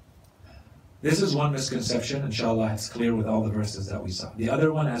 this is one misconception. Inshallah, it's clear with all the verses that we saw. The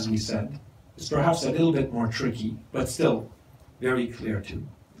other one, as we said, is perhaps a little bit more tricky, but still very clear too.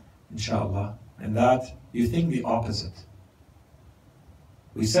 Inshallah. And that you think the opposite.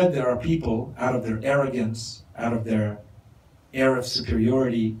 We said there are people, out of their arrogance, out of their air of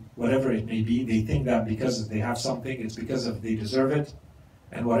superiority, whatever it may be, they think that because they have something, it's because of they deserve it,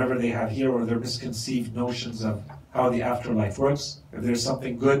 and whatever they have here, or their misconceived notions of how the afterlife works, if there's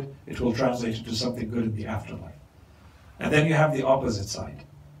something good, it will translate into something good in the afterlife. And then you have the opposite side,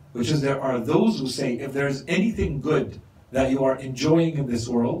 which is there are those who say if there's anything good that you are enjoying in this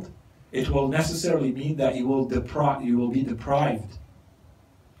world, it will necessarily mean that you will be deprived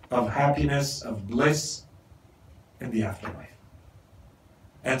of happiness, of bliss in the afterlife.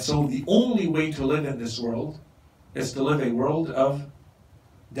 And so the only way to live in this world is to live a world of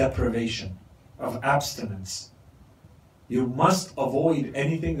deprivation, of abstinence. You must avoid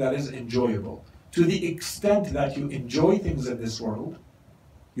anything that is enjoyable. To the extent that you enjoy things in this world,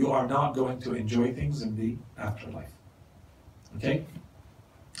 you are not going to enjoy things in the afterlife. Okay?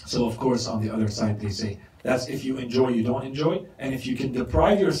 So of course on the other side they say, that's if you enjoy, you don't enjoy, and if you can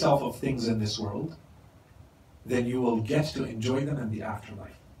deprive yourself of things in this world, then you will get to enjoy them in the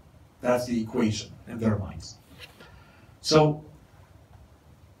afterlife. That's the equation in their minds. So,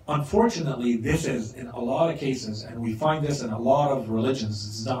 unfortunately, this is in a lot of cases, and we find this in a lot of religions,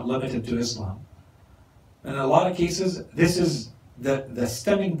 it's not limited to Islam. In a lot of cases, this is the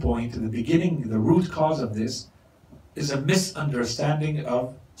stemming point, the beginning, the root cause of this is a misunderstanding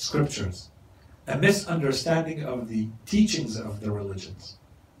of scriptures, a misunderstanding of the teachings of the religions.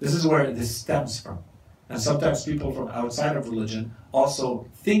 This is where this stems from. And sometimes people from outside of religion also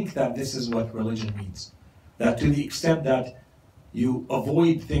think that this is what religion means. That to the extent that you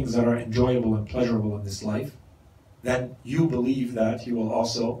avoid things that are enjoyable and pleasurable in this life, then you believe that you will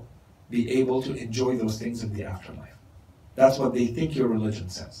also be able to enjoy those things in the afterlife. That's what they think your religion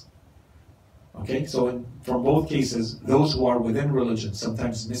says. Okay, so from both cases, those who are within religion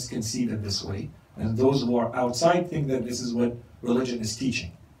sometimes misconceive in this way, and those who are outside think that this is what religion is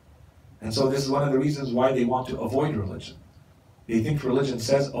teaching. And so this is one of the reasons why they want to avoid religion. They think religion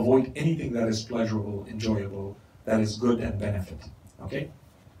says avoid anything that is pleasurable, enjoyable, that is good and benefit. Okay?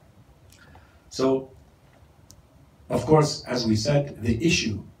 So, of course, as we said, the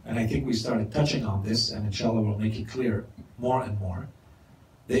issue, and I think we started touching on this, and inshallah we'll make it clear more and more,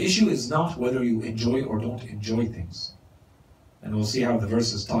 the issue is not whether you enjoy or don't enjoy things. And we'll see how the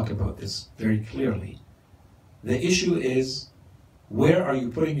verses talk about this very clearly. The issue is, where are you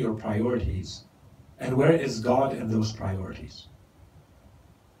putting your priorities, and where is God in those priorities?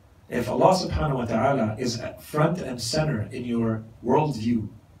 If Allah subhanahu wa ta'ala is at front and center in your worldview,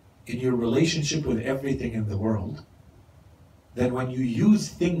 in your relationship with everything in the world, then when you use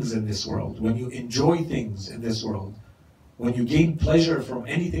things in this world, when you enjoy things in this world, when you gain pleasure from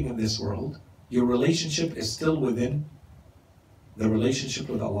anything in this world, your relationship is still within the relationship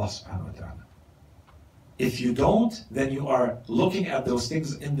with Allah subhanahu wa ta'ala. If you don't, then you are looking at those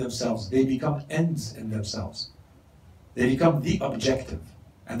things in themselves. They become ends in themselves. They become the objective.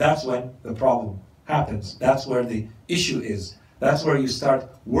 And that's when the problem happens. That's where the issue is. That's where you start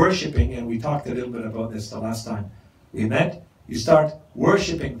worshipping, and we talked a little bit about this the last time we met. You start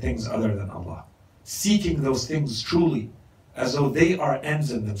worshipping things other than Allah. Seeking those things truly, as though they are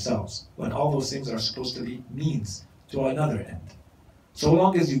ends in themselves, when all those things are supposed to be means to another end. So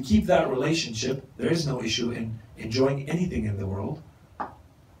long as you keep that relationship, there is no issue in enjoying anything in the world.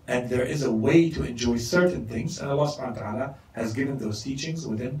 And there is a way to enjoy certain things, and Allah subhanahu wa ta'ala has given those teachings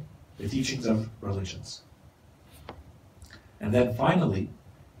within the teachings of religions. And then finally,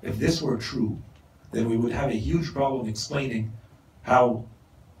 if this were true, then we would have a huge problem explaining how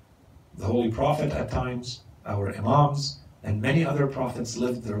the Holy Prophet at times, our Imams, and many other prophets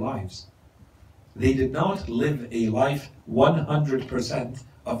lived their lives. They did not live a life 100%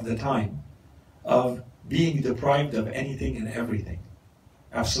 of the time of being deprived of anything and everything.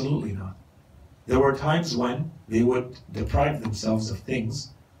 Absolutely not. There were times when they would deprive themselves of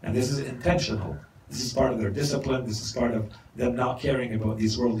things, and this is intentional. This is part of their discipline. This is part of them not caring about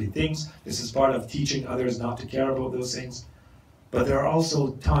these worldly things. This is part of teaching others not to care about those things. But there are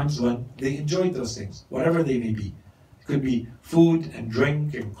also times when they enjoyed those things, whatever they may be. It could be food and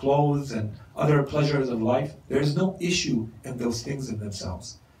drink and clothes and other pleasures of life. There is no issue in those things in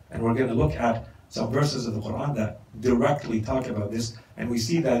themselves. And we're going to look at some verses of the Quran that directly talk about this. And we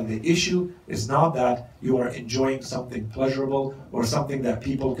see that the issue is not that you are enjoying something pleasurable or something that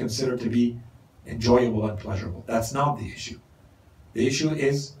people consider to be enjoyable and pleasurable. That's not the issue. The issue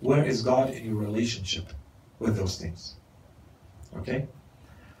is, where is God in your relationship with those things? Okay?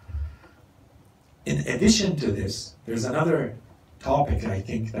 In addition to this, there's another topic, I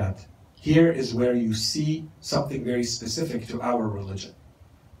think, that here is where you see something very specific to our religion.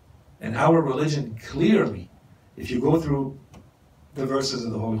 And our religion clearly, if you go through the verses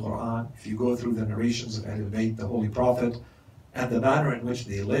of the Holy Quran, if you go through the narrations of Ahlul Bayt, the Holy Prophet, and the manner in which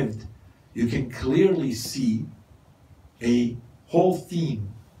they lived, you can clearly see a whole theme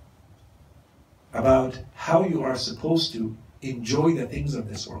about how you are supposed to enjoy the things of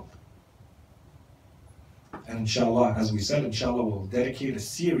this world. And inshallah, as we said, inshallah, we'll dedicate a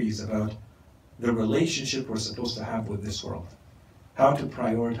series about the relationship we're supposed to have with this world. How to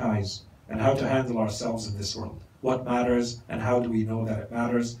prioritize and how to handle ourselves in this world. What matters and how do we know that it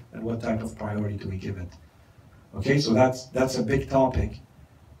matters and what type of priority do we give it. Okay, so that's a big topic.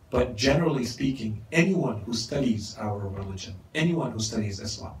 But generally speaking, anyone who studies our religion, anyone who studies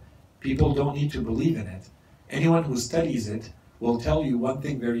Islam, people don't need to believe in it. Anyone who studies it will tell you one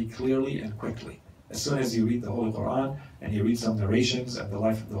thing very clearly and quickly. As soon as you read the Holy Quran and you read some narrations of the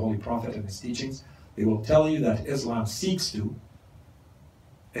life of the Holy Prophet and his teachings, they will tell you that Islam seeks to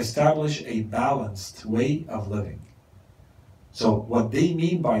establish a balanced way of living. So what they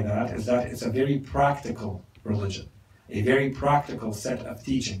mean by that is that it's a very practical religion, a very practical set of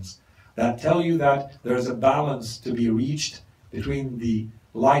teachings that tell you that there's a balance to be reached between the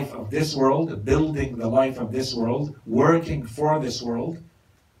life of this world, building the life of this world, working for this world,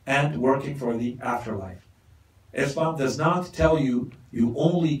 and working for the afterlife. Islam does not tell you you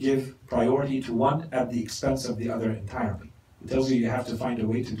only give priority to one at the expense of the other entirely. It tells you have to find a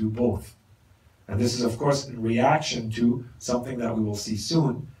way to do both. And this is, of course, in reaction to something that we will see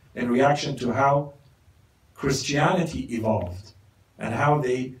soon, in reaction to how Christianity evolved and how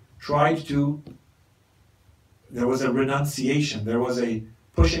they tried to, there was a renunciation, there was a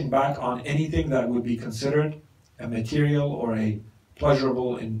pushing back on anything that would be considered a material or a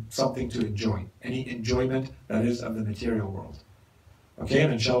pleasurable in something to enjoy, any enjoyment that is of the material world. Okay,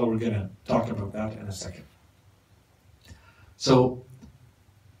 and inshallah we're going to talk about that in a second. So,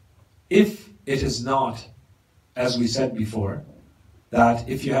 if it is not, as we said before, that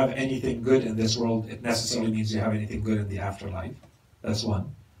if you have anything good in this world, it necessarily means you have anything good in the afterlife. That's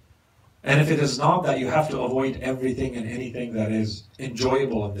one. And if it is not that you have to avoid everything and anything that is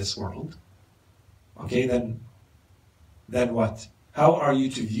enjoyable in this world, okay, then what? How are you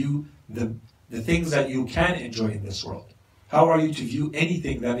to view the things that you can enjoy in this world? How are you to view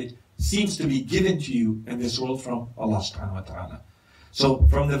anything that it seems to be given to you in this world from Allah subhanahu wa ta'ala? So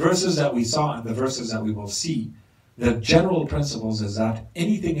from the verses that we saw and the verses that we will see, the general principles is that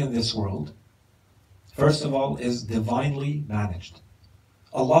anything in this world, first of all, is divinely managed.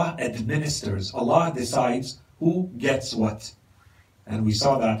 Allah administers, Allah decides who gets what. And we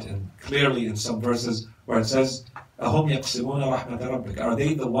saw that clearly in some verses where it says, أَهُمْ يَقْسِمُونَ رَحْمَةَ رَبِّكَ. Are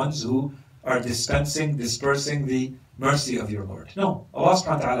they the ones who are dispersing the mercy of your Lord? No, Allah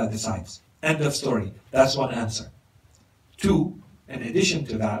subhanahu wa ta'ala decides. End of story. That's one answer. Two, in addition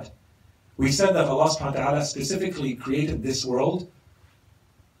to that, we said that Allah subhanahu wa ta'ala specifically created this world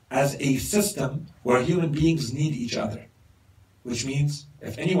as a system where human beings need each other. Which means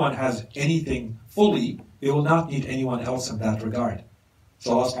if anyone has anything fully, they will not need anyone else in that regard.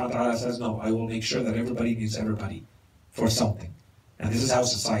 So Allah subhanahu wa ta'ala says, no, I will make sure that everybody needs everybody for something. And this is how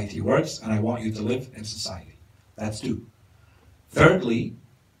society works, and I want you to live in society. That's two. Thirdly,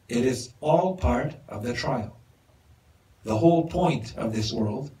 it is all part of the trial. The whole point of this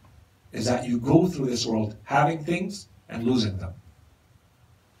world is that you go through this world having things and losing them.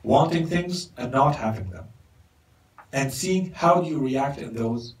 Wanting things and not having them. And seeing how do you react in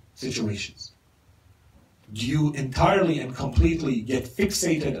those situations. Do you entirely and completely get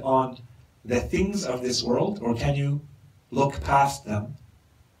fixated on the things of this world, or can you look past them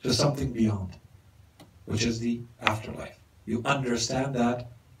to something beyond, which is the afterlife? You understand that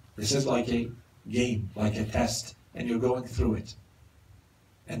this is like a game, like a test, and you're going through it.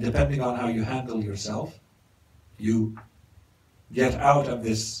 And depending on how you handle yourself, you get out of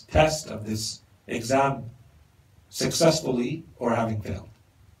this test, of this exam, successfully or having failed.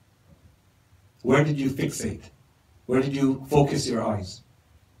 Where did you fixate? Where did you focus your eyes?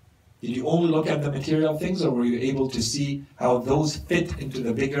 Did you only look at the material things, or were you able to see how those fit into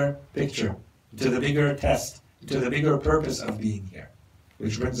the bigger picture, into the bigger test, into the bigger purpose of being here?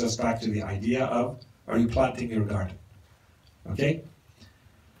 Which brings us back to the idea of, are you planting your garden? Okay?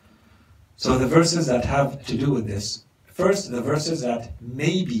 So the verses that have to do with this, first the verses that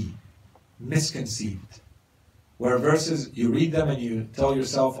may be misconceived, where verses, you read them and you tell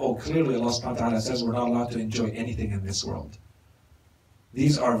yourself, oh, clearly Allah subhanahu wa ta'ala says we're not allowed to enjoy anything in this world.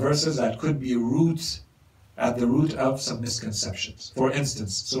 These are verses that could be roots, at the root of some misconceptions. For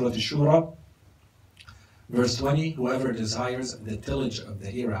instance, Surah Ash-Shura, verse 20, whoever desires the tillage of the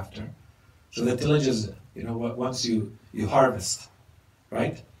hereafter. So the tillage is, once you harvest,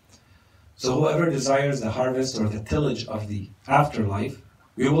 right? So whoever desires the harvest or the tillage of the afterlife,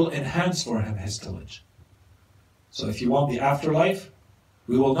 we will enhance for him his tillage. So if you want the afterlife,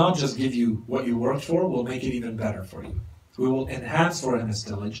 we will not just give you what you worked for, we'll make it even better for you. We will enhance for him his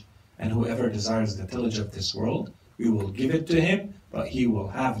tillage, and whoever desires the tillage of this world, we will give it to him, but he will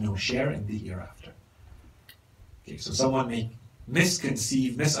have no share in the hereafter. Okay, so someone may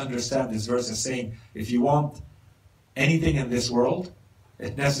misunderstand this verse as saying, if you want anything in this world,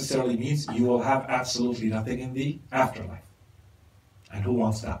 it necessarily means you will have absolutely nothing in the afterlife. And who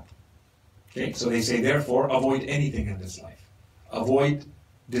wants that? Okay, so they say, therefore, avoid anything in this life. Avoid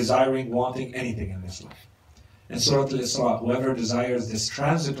desiring, wanting anything in this life. In Surah Al-Isra, whoever desires this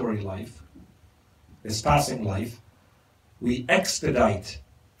transitory life, this passing life, we expedite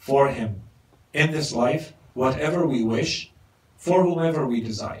for him in this life whatever we wish for whomever we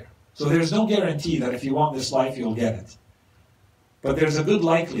desire. So there's no guarantee that if you want this life, you'll get it. But there's a good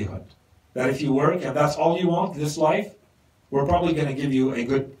likelihood that if you work and that's all you want, this life, we're probably going to give you a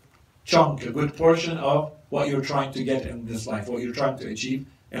good chunk, a good portion of what you're trying to get in this life, what you're trying to achieve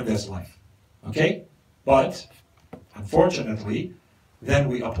in this life. Okay? But, unfortunately, then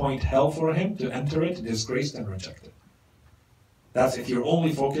we appoint hell for him to enter it, disgraced and rejected. That's if you're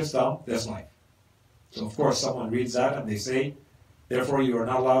only focused on this life. So of course someone reads that and they say, therefore you are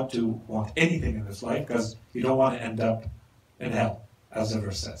not allowed to want anything in this life because you don't want to end up in hell, as the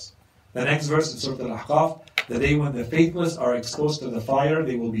verse says. The next verse in Surah Al-Ahqaf, the day when the faithless are exposed to the fire,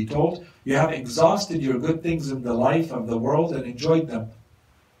 they will be told, you have exhausted your good things in the life of the world and enjoyed them.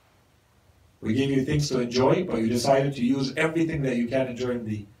 We gave you things to enjoy, but you decided to use everything that you can enjoy in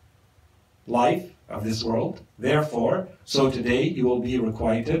the life of this world. Therefore, so today you will be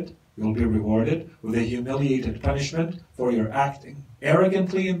requited, you will be rewarded with a humiliated punishment for your acting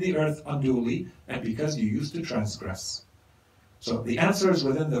arrogantly in the earth unduly, and because you used to transgress. So the answer is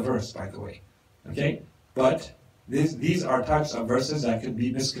within the verse, by the way. Okay? But these are types of verses that can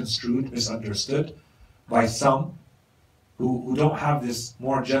be misconstrued, misunderstood by some who don't have this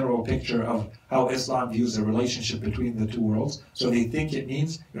more general picture of how Islam views the relationship between the two worlds. So they think it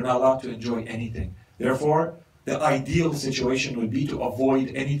means you're not allowed to enjoy anything. Therefore, the ideal situation would be to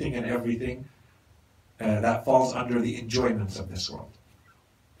avoid anything and everything that falls under the enjoyments of this world.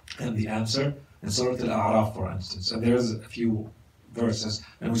 And the answer in Surah Al-A'raf, for instance, and there's a few verses,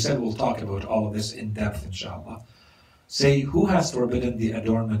 and we said we'll talk about all of this in depth, inshallah. Say, who has forbidden the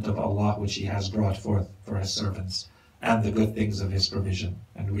adornment of Allah which He has brought forth for His servants, and the good things of His provision?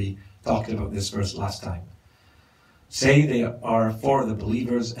 And we talked about this verse last time. Say they are for the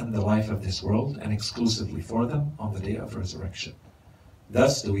believers in the life of this world, and exclusively for them on the day of resurrection.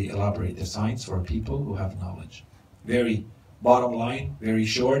 Thus do we elaborate the signs for people who have knowledge. Very bottom line, very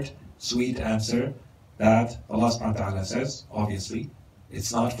short, sweet answer that Allah subhanahu wa ta'ala says, obviously,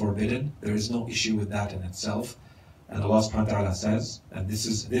 it's not forbidden. There is no issue with that in itself. And Allah subhanahu wa ta'ala says, and this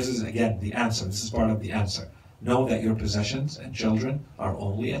is again the answer, this is part of the answer. Know that your possessions and children are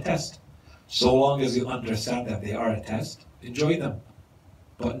only a test. So long as you understand that they are a test, enjoy them.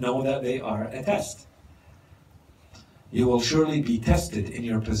 But know that they are a test. You will surely be tested in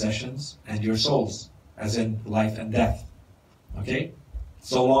your possessions and your souls, as in life and death. Okay?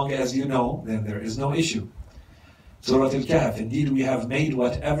 So long as you know, then there is no issue. Surah Al-Kahf, indeed we have made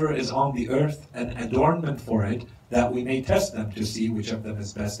whatever is on the earth an adornment for it, that we may test them to see which of them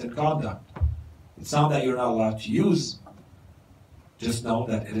is best in conduct. It's not that you're not allowed to use, just know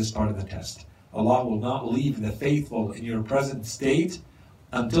that it is part of the test. Allah will not leave the faithful in your present state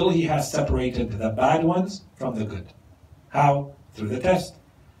until He has separated the bad ones from the good. How? Through the test.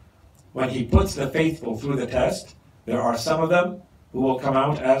 When He puts the faithful through the test, there are some of them who will come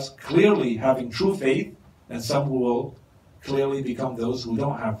out as clearly having true faith, and some who will clearly become those who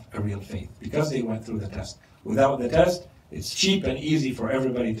don't have a real faith, because they went through the test. Without the test, it's cheap and easy for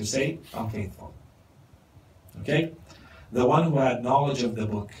everybody to say, I'm faithful. Okay? The one who had knowledge of the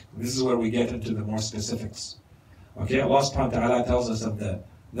book. This is where we get into the more specifics. Okay, Allah subhanahu wa ta'ala tells us of the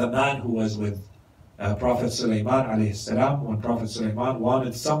man who was with Prophet Sulaiman alayhi salam, when Prophet Sulaiman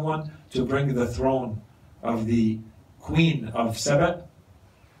wanted someone to bring the throne of the Queen of Saba.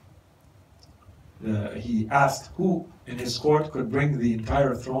 He asked who in his court could bring the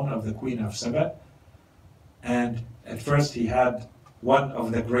entire throne of the Queen of Saba. And at first he had one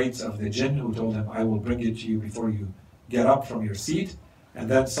of the greats of the jinn who told him, I will bring it to you before you get up from your seat. And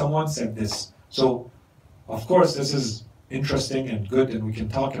then someone said this. So, of course, this is interesting and good and we can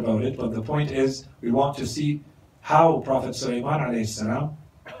talk about it, but the point is we want to see how Prophet Sulaiman alayhi salam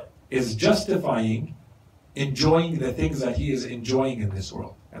is justifying enjoying the things that he is enjoying in this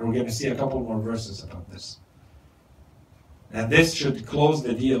world. And we're going to see a couple more verses about this. And this should close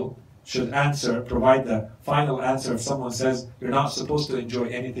the deal, should answer, provide the final answer if someone says you're not supposed to enjoy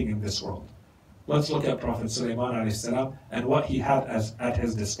anything in this world. Let's look at Prophet Sulaiman alayhi salam and what he had at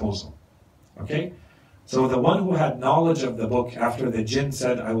his disposal. Okay? So the one who had knowledge of the book after the jinn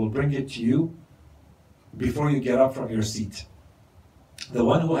said, I will bring it to you before you get up from your seat. The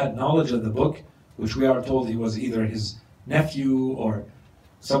one who had knowledge of the book, which we are told he was either his nephew or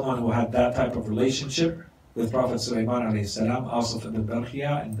someone who had that type of relationship with Prophet Sulaiman alayhi salam, Asif ibn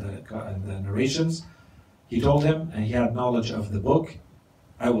Barkhia in the narrations, he told him, and he had knowledge of the book,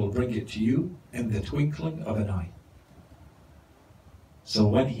 I will bring it to you in the twinkling of an eye. So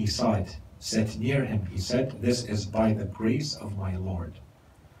when he saw it set near him, he said, this is by the grace of my Lord.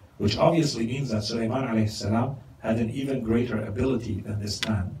 Which obviously means that Sulaiman alayhi salam had an even greater ability than this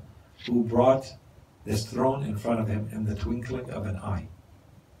man who brought this throne in front of him in the twinkling of an eye.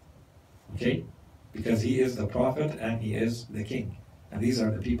 Okay? Because he is the prophet and he is the king. And these are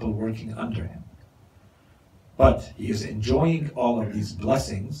the people working under him. But he is enjoying all of these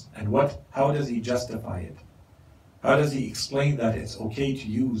blessings, and how does he justify it? How does he explain that it's okay to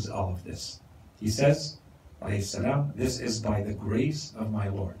use all of this? He says, alayhi salam, this is by the grace of my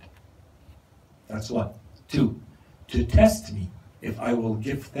Lord. That's one. Two, to test me if I will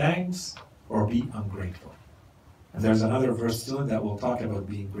give thanks or be ungrateful. And there's another verse soon that will talk about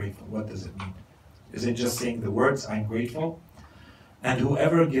being grateful. What does it mean? Is it just saying the words, I'm grateful? And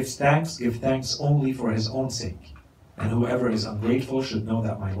whoever gives thanks, give thanks only for his own sake. And whoever is ungrateful should know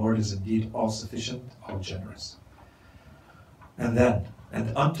that my Lord is indeed all sufficient, all generous. And then,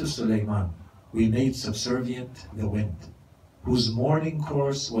 and unto Sulaiman we made subservient the wind, whose morning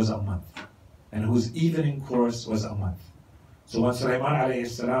course was a month, and whose evening course was a month. So when Sulaiman alayhi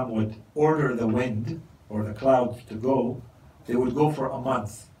salam would order the wind or the cloud to go, they would go for a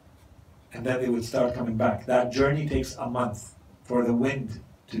month, and then they would start coming back. That journey takes a month for the wind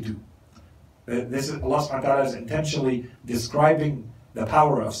to do. This is Allah subhanahu wa ta'ala is intentionally describing the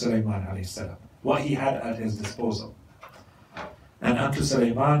power of Sulaiman alayhi salam, what he had at his disposal. And unto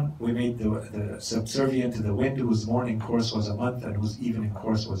Sulaiman we made the subservient to the wind, whose morning course was a month and whose evening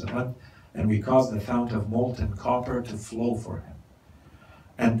course was a month, and we caused the fount of molten copper to flow for him.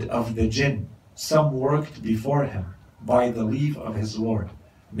 And of the jinn some worked before him by the leave of his Lord,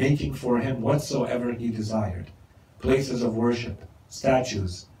 making for him whatsoever he desired, places of worship,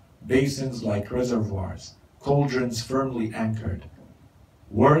 statues, basins like reservoirs, cauldrons firmly anchored.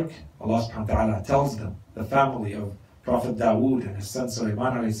 Work, Allah subhanahu wa ta'ala tells them, the family of Prophet Dawood and his son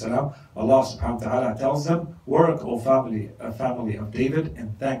Sulaiman alayhi salam, Allah subhanahu wa ta'ala tells them, work, O family of David,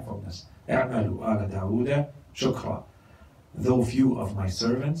 in thankfulness. اعملوا آل داود شكرا. Though few of my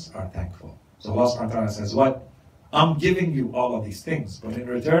servants are thankful. So Allah subhanahu wa ta'ala says, what? I'm giving you all of these things, but in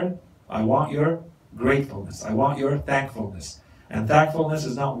return, I want your gratefulness. I want your thankfulness. And thankfulness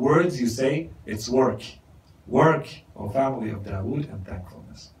is not words you say, it's work. Work, O family of Dawood, and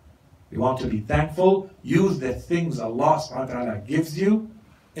thankfulness. You want to be thankful, use the things Allah subhanahu wa ta'ala gives you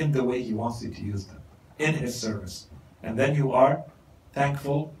in the way He wants you to use them, in His service. And then you are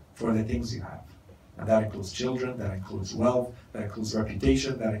thankful for the things you have. And that includes children, that includes wealth, that includes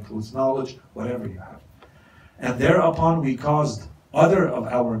reputation, that includes knowledge, whatever you have. And thereupon we caused other of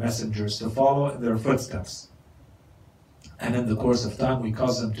our messengers to follow in their footsteps. And in the course of time we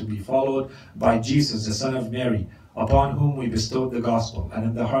caused them to be followed by Jesus, the son of Mary, upon whom we bestowed the gospel. And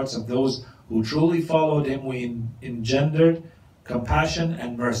in the hearts of those who truly followed him we engendered compassion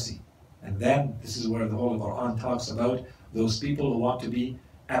and mercy. And then, this is where the whole of Quran talks about those people who want to be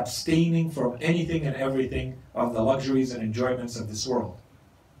abstaining from anything and everything of the luxuries and enjoyments of this world.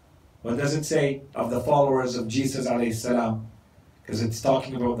 What does it say of the followers of Jesus alayhi salam? Because it's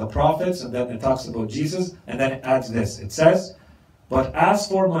talking about the prophets, and then it talks about Jesus, and then it adds this. It says, but as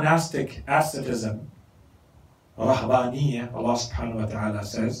for monastic asceticism, rahbaniyya, Allah subhanahu wa ta'ala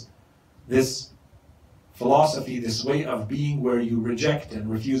says, this philosophy, this way of being where you reject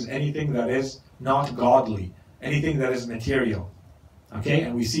and refuse anything that is not godly, anything that is material. Okay,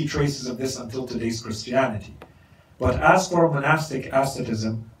 and we see traces of this until today's Christianity. But as for monastic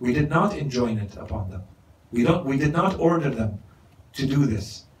asceticism, we did not enjoin it upon them. We did not order them to do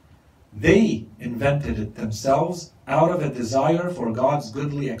this. They invented it themselves out of a desire for God's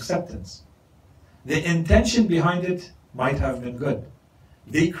goodly acceptance. The intention behind it might have been good.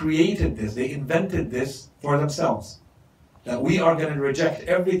 They created this, they invented this for themselves. That we are going to reject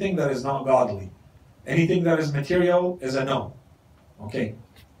everything that is not godly. Anything that is material is a no. Okay,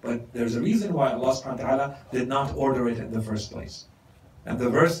 but there's a reason why Allah subhanahu wa ta'ala did not order it in the first place. And the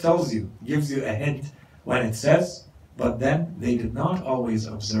verse tells you, gives you a hint when it says, but then they did not always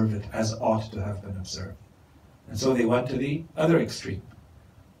observe it as ought to have been observed. And so they went to the other extreme.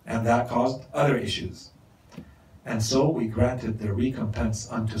 And that caused other issues. And so we granted the recompense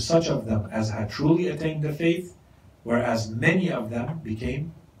unto such of them as had truly attained the faith, whereas many of them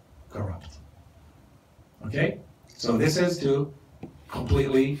became corrupt. Okay? So this is to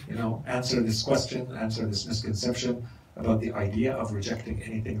completely, answer this question, answer this misconception about the idea of rejecting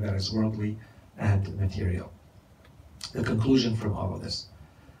anything that is worldly and material. The conclusion from all of this.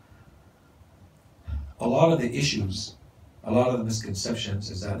 A lot of the issues, a lot of the misconceptions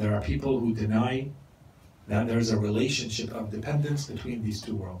is that there are people who deny that there's a relationship of dependence between these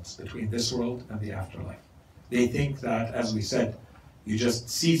two worlds, between this world and the afterlife. They think that, as we said, you just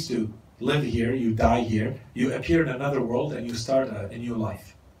cease to live here, you die here, you appear in another world and you start a new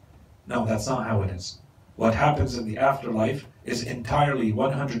life. No, that's not how it is. What happens in the afterlife is entirely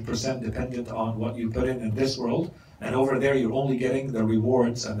 100% dependent on what you put in this world, and over there you're only getting the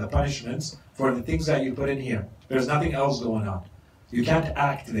rewards and the punishments for the things that you put in here. There's nothing else going on. You can't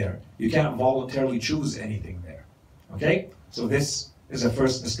act there. You can't voluntarily choose anything there. Okay? So this is a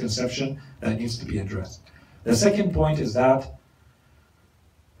first misconception that needs to be addressed. The second point is that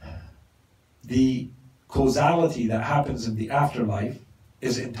the causality that happens in the afterlife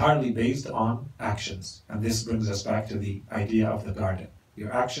is entirely based on actions. And this brings us back to the idea of the garden.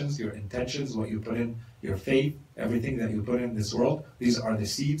 your actions, your intentions, what you put in, your faith, everything that you put in this world, these are the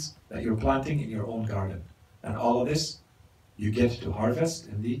seeds that you're planting in your own garden. And all of this you get to harvest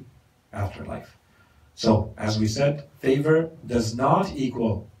in the afterlife. So, as we said, favor does not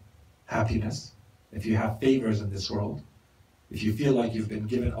equal happiness. If you have favors in this world, if you feel like you've been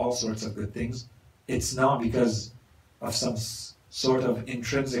given all sorts of good things, it's not because of some sort of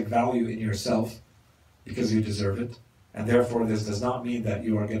intrinsic value in yourself, because you deserve it. And therefore, this does not mean that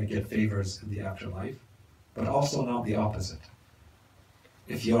you are going to get favors in the afterlife, but also not the opposite.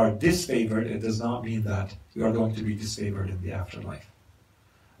 If you are disfavored, it does not mean that you are going to be disfavored in the afterlife.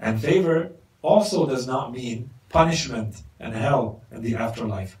 And favor also does not mean punishment and hell in the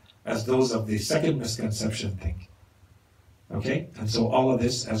afterlife, as those of the second misconception think. Okay? And so all of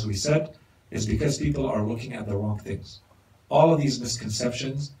this, as we said, is because people are looking at the wrong things. All of these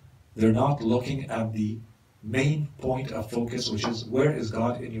misconceptions, they're not looking at the main point of focus, which is where is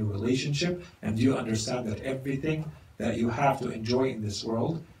God in your relationship, and do you understand that everything that you have to enjoy in this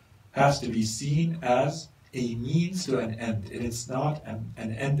world has to be seen as a means to an end. It's not an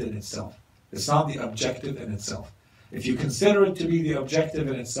end in itself. It's not the objective in itself. If you consider it to be the objective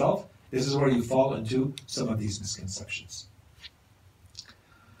in itself, this is where you fall into some of these misconceptions.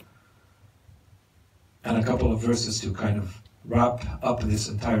 And a couple of verses to kind of wrap up this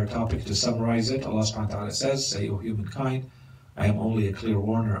entire topic, to summarize it. Allah subhanahu wa ta'ala says, "Say, O humankind, I am only a clear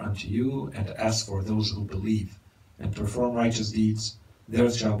warner unto you, and as for those who believe and perform righteous deeds, there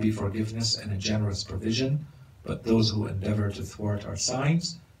shall be forgiveness and a generous provision, but those who endeavor to thwart our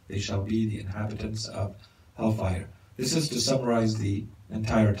signs, they shall be the inhabitants of hellfire." This is to summarize the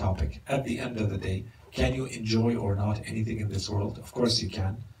entire topic. At the end of the day, can you enjoy or not anything in this world? Of course you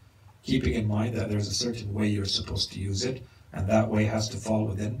can, keeping in mind that there's a certain way you're supposed to use it, and that way has to fall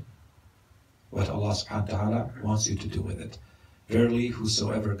within what Allah subhanahu wa ta'ala wants you to do with it. "Verily,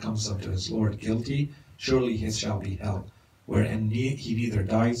 whosoever comes unto his Lord guilty, surely his shall be hell, wherein he neither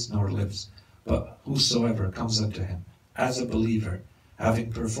dies nor lives. But whosoever comes unto him as a believer,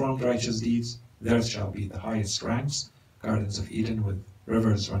 having performed righteous deeds, theirs shall be the highest ranks, gardens of Eden with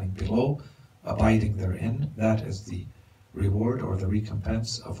rivers running below, abiding therein. That is the reward or the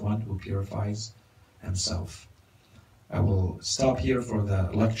recompense of one who purifies himself." I will stop here for the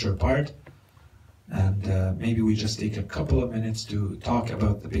lecture part, and maybe we just take a couple of minutes to talk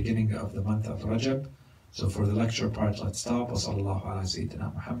about the beginning of the month of Rajab. So for the lecture part, let's stop. وصلى الله على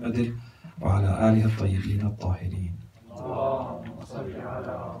سيدنا محمد وعلى آله الطيبين الطاهرين.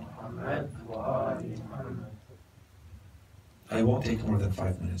 I won't take more than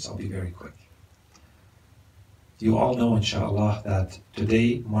 5 minutes. I'll be very quick. You all know, inshallah, that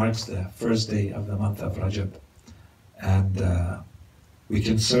today marks the first day of the month of Rajab. And we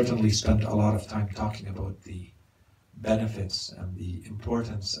can certainly spend a lot of time talking about the benefits and the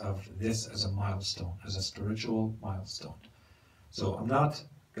importance of this as a milestone, as a spiritual milestone. So I'm not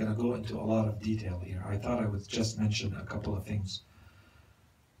going to go into a lot of detail here. I thought I would just mention a couple of things.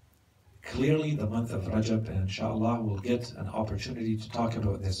 Clearly, the month of Rajab, and inshallah, we'll get an opportunity to talk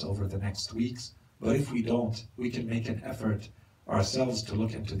about this over the next weeks. But if we don't, we can make an effort ourselves to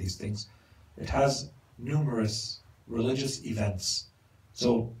look into these things. It has numerous religious events.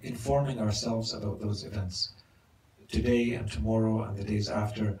 So informing ourselves about those events. Today and tomorrow and the days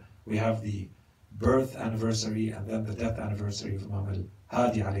after, we have the birth anniversary and then the death anniversary of Imam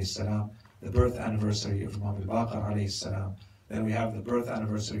al-Hadi alayhi salam, the birth anniversary of Imam al-Baqir alayhi salam, then we have the birth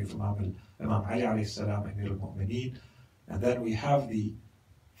anniversary of Imam Ali alayhi salam, Amir al-Mu'mineen, and then we have the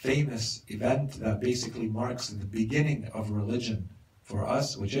famous event that basically marks the beginning of religion for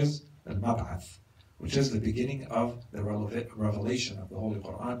us, which is al-Mab'ath, which is the beginning of the revelation of the Holy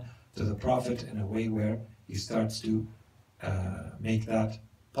Quran to the Prophet in a way where he starts to make that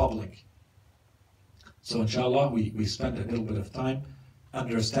public. So inshallah, we spend a little bit of time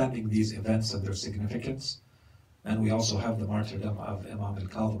understanding these events and their significance. And we also have the martyrdom of Imam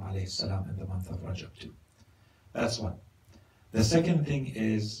al-Kadhim alayhi salam in the month of Rajab too. That's one. The second thing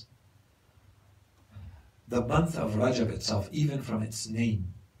is the month of Rajab itself, even from its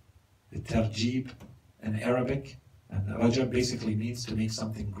name, the tarjib in Arabic, and Rajab basically means to make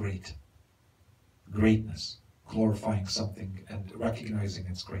something great. Greatness, glorifying something and recognizing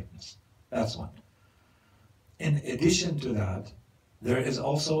its greatness. That's one. In addition to that, there is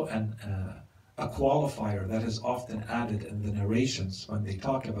also a qualifier that is often added in the narrations when they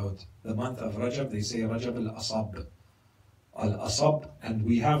talk about the month of Rajab. They say Rajab al-Asab. Al-Asab, and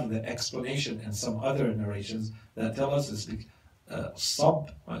we have the explanation in some other narrations that tell us it's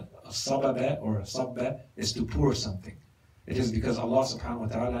sababa or sabba is to pour something. It is because Allah subhanahu wa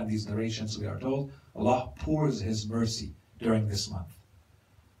ta'ala, in these narrations we are told, Allah pours His mercy during this month.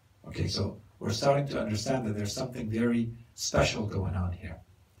 Okay, so we're starting to understand that there's something very special going on here.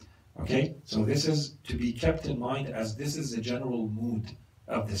 Okay, so this is to be kept in mind, as this is the general mood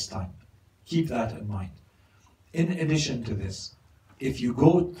of this time. Keep that in mind. In addition to this, if you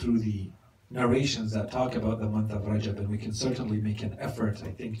go through the narrations that talk about the month of Rajab, and we can certainly make an effort,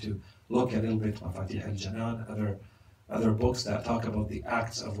 I think, to look a little bit Mafatih al-Janan, other books that talk about the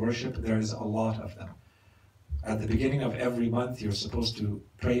acts of worship, there is a lot of them. At the beginning of every month, you're supposed to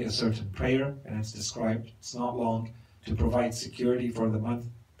pray a certain prayer, and it's described, it's not long, to provide security for the month.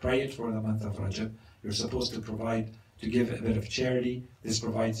 Pray it for the month of Rajab. You're supposed to give a bit of charity. This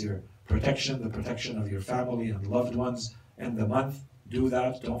provides your protection, the protection of your family and loved ones in the month. Do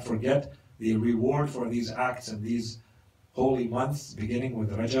that. Don't forget the reward for these acts and these holy months, beginning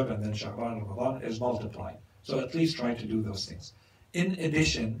with Rajab and then Sha'ban and Ramadan, is multiplied. So at least try to do those things. In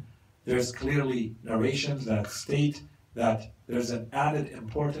addition, there's clearly narrations that state that there's an added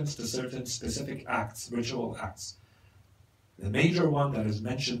importance to certain specific acts, ritual acts. The major one that is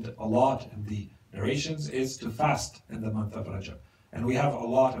mentioned a lot in the narrations is to fast in the month of Rajab. And we have a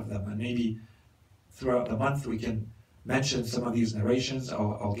lot of them, and maybe throughout the month we can mention some of these narrations.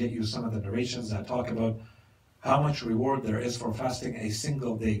 I'll get you some of the narrations that talk about how much reward there is for fasting a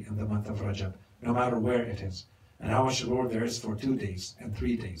single day in the month of Rajab, no matter where it is, and how much reward there is for 2 days, and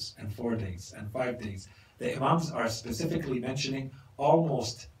 3 days, and 4 days, and 5 days. The Imams are specifically mentioning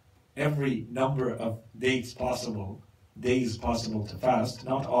almost every number of days possible to fast,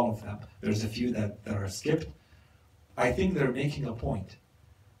 not all of them. There's a few that are skipped. I think they're making a point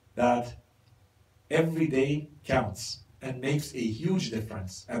that every day counts and makes a huge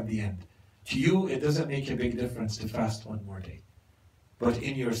difference at the end. To you, it doesn't make a big difference to fast one more day. But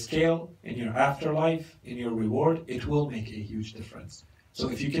in your scale, in your afterlife, in your reward, it will make a huge difference. So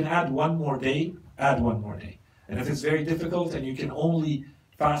if you can add one more day, add one more day. And if it's very difficult and you can only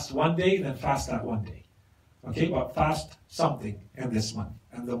fast one day, then fast that one day. Okay, but fast something in this month.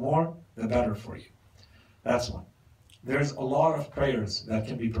 And the more, the better for you. That's one. There's a lot of prayers that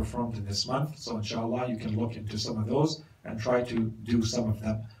can be performed in this month. So inshallah, you can look into some of those and try to do some of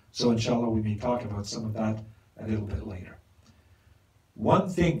them. So inshallah, we may talk about some of that a little bit later. One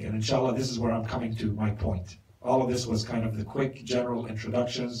thing, and inshallah, this is where I'm coming to my point. All of this was kind of the quick general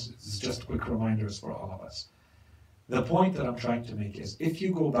introductions. This is just quick reminders for all of us. The point that I'm trying to make is, if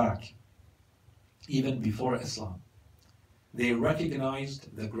you go back, even before Islam, they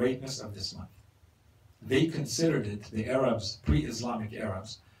recognized the greatness of this month. They considered it, the Arabs, pre-Islamic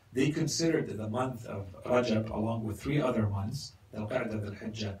Arabs, they considered the month of Rajab, along with 3 other months, Al-Qa'dah,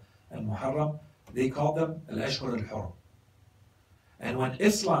 Al-Hijjah, and Muharram, they called them Al-Ashhur Al-Hurum. And when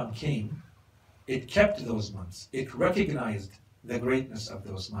Islam came, it kept those months. It recognized the greatness of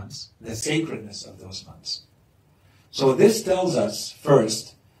those months, the sacredness of those months. So this tells us,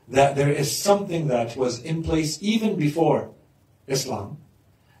 first, that there is something that was in place even before Islam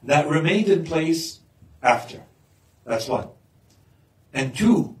that remained in place after. That's one. And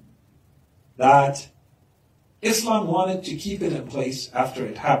 2, that Islam wanted to keep it in place after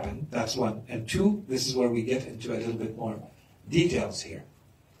it happened. That's 1. And 2, this is where we get into a little bit more details here.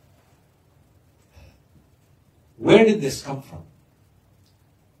 Where did this come from?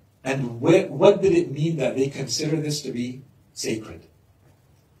 And what did it mean that they consider this to be sacred?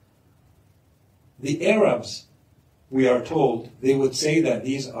 The Arabs, we are told, they would say that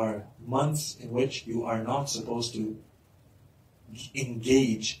these are months in which you are not supposed to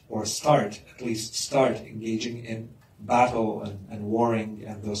engage or at least start engaging in battle and warring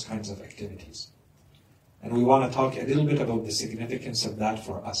and those kinds of activities. And we want to talk a little bit about the significance of that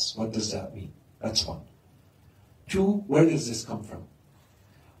for us. What does that mean? That's 1. 2, where does this come from?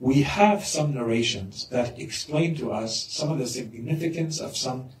 We have some narrations that explain to us some of the significance of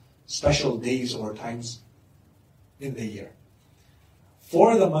some special days or times in the year.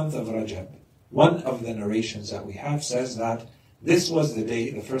 For the month of Rajab, one of the narrations that we have says that this was the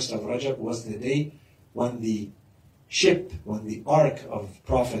day, the 1st of Rajab was the day when the ark of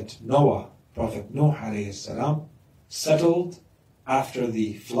Prophet Noah, Prophet Nuh alayhi salam, settled after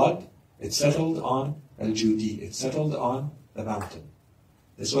the flood. It settled on Al-Judi, it settled on the mountain.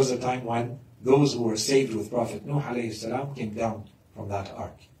 This was a time when those who were saved with Prophet Nuh alayhi salam came down from that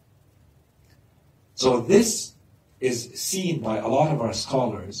ark. So this is seen by a lot of our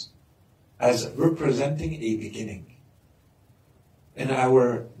scholars as representing a beginning. In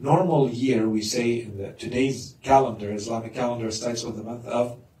our normal year, we say in today's calendar, Islamic calendar, starts with the month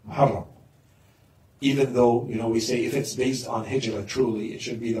of Muharram. Even though, we say if it's based on Hijrah, truly, it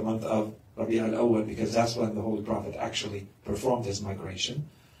should be the month of Rabi' al-Awwal, because that's when the Holy Prophet actually performed his migration.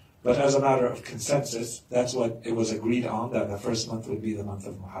 But as a matter of consensus, that's what it was agreed on, that the first month would be the month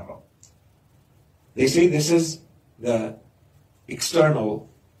of Muharram. They say this is the external,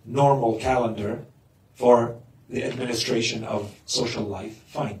 normal calendar for the administration of social life.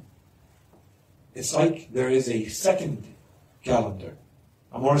 Fine. It's like there is a second calendar,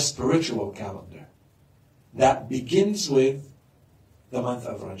 a more spiritual calendar, that begins with the month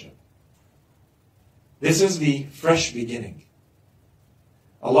of Rajab. This is the fresh beginning.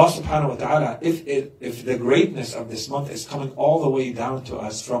 Allah subhanahu wa ta'ala, if the greatness of this month is coming all the way down to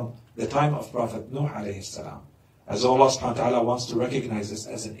us from the time of Prophet Nuh alayhi salam, as Allah subhanahu wa ta'ala wants to recognize this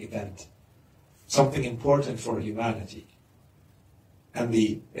as an event, something important for humanity. And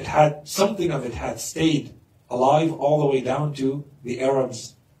something of it had stayed alive all the way down to the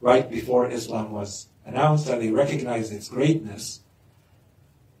Arabs right before Islam was announced, and they recognized its greatness.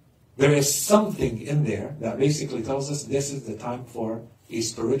 There is something in there that basically tells us this is the time for a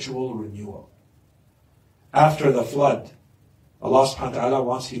spiritual renewal. After the flood, Allah subhanahu wa ta'ala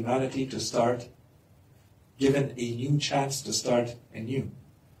wants humanity to start, given a new chance to start anew,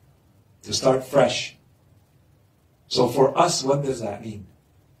 to start fresh. So for us, what does that mean?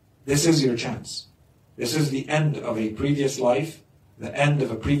 This is your chance. This is the end of a previous life, the end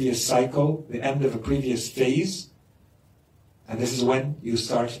of a previous cycle, the end of a previous phase, and this is when you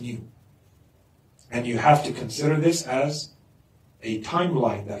start new. And you have to consider this as a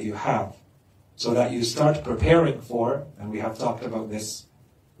timeline that you have, so that you start preparing for, and we have talked about this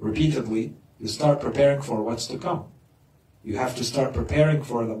repeatedly, you start preparing for what's to come. You have to start preparing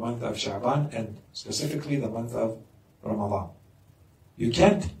for the month of Sha'ban, and specifically the month of Ramadan. You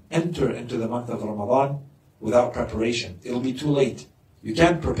can't enter into the month of Ramadan without preparation. It'll be too late. You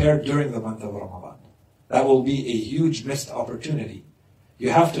can't prepare during the month of Ramadan. That will be a huge missed opportunity. You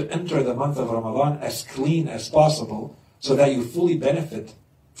have to enter the month of Ramadan as clean as possible so that you fully benefit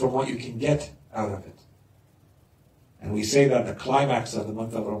from what you can get out of it. And we say that the climax of the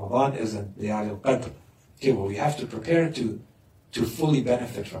month of Ramadan is in Layal al-Qadr. Okay, well, we have to prepare to fully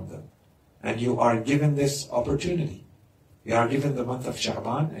benefit from them. And you are given this opportunity. You are given the month of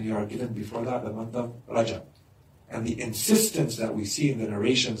Sha'ban, and you are given before that the month of Rajab. And the insistence that we see in the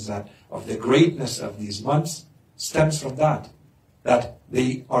narrations that of the greatness of these months stems from that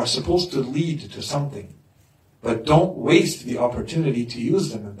they are supposed to lead to something. But don't waste the opportunity to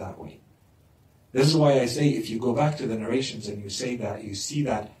use them in that way. This is why I say, if you go back to the narrations and you say that, you see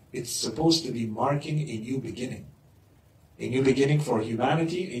that it's supposed to be marking a new beginning. A new beginning for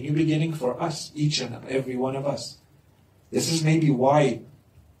humanity, a new beginning for us, each and every one of us. This is maybe why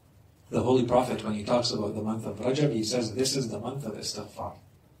the Holy Prophet, when he talks about the month of Rajab, he says this is the month of istighfar.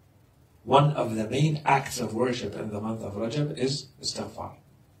 One of the main acts of worship in the month of Rajab is istighfar.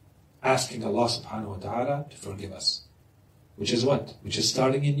 Asking Allah subhanahu wa ta'ala to forgive us. Which is what? Which is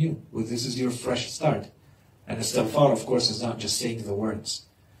starting anew. This is your fresh start. And istighfar, of course, is not just saying the words.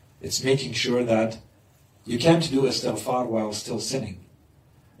 It's making sure that you can't do istighfar while still sinning.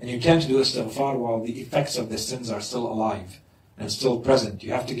 And you can't do istighfar while the effects of the sins are still alive and still present.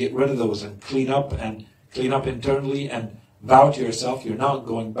 You have to get rid of those and clean up internally and vow to yourself you're not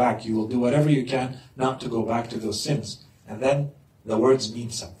going back. You will do whatever you can not to go back to those sins. And then the words mean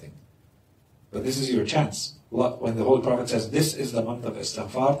something. But this is your chance. When the Holy Prophet says this is the month of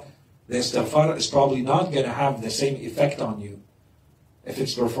istighfar, the istighfar is probably not going to have the same effect on you if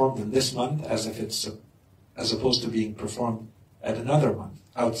it's performed in this month as opposed to being performed at another month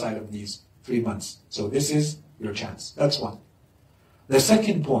outside of these 3 months. So this is your chance. That's one. The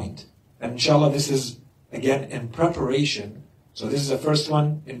second point, and inshallah this is again in preparation. So this is the first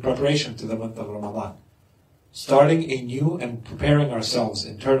one in preparation to the month of Ramadan. Starting anew and preparing ourselves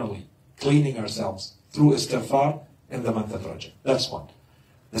internally, cleaning ourselves through istighfar in the month of Rajab. That's one.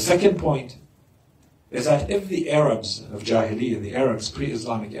 The second point is that if the Arabs of Jahiliyyah, the Arabs,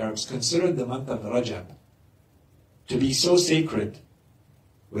 pre-Islamic Arabs, considered the month of Rajab to be so sacred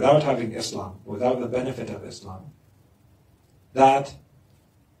without having Islam, without the benefit of Islam, that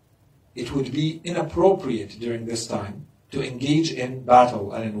it would be inappropriate during this time to engage in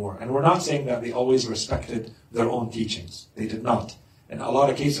battle and in war. And we're not saying that they always respected their own teachings. They did not. In a lot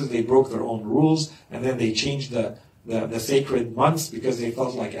of cases, they broke their own rules, and then they changed the sacred months because they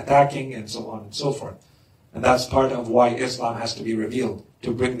felt like attacking, and so on and so forth. And that's part of why Islam has to be revealed,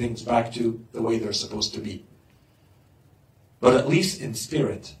 to bring things back to the way they're supposed to be. But at least in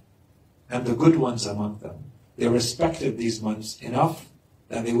spirit, and the good ones among them, they respected these months enough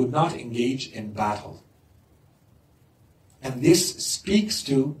that they would not engage in battle. And this speaks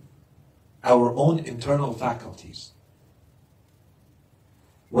to our own internal faculties.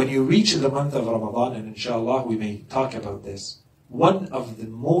 When you reach the month of Ramadan, and inshallah we may talk about this, one of the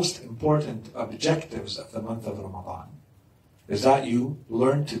most important objectives of the month of Ramadan is that you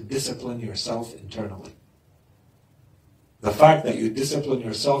learn to discipline yourself internally. The fact that you discipline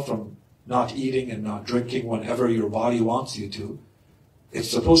yourself from not eating and not drinking whenever your body wants you to, it's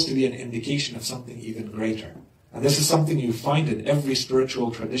supposed to be an indication of something even greater. And this is something you find in every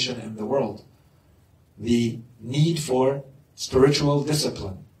spiritual tradition in the world. The need for spiritual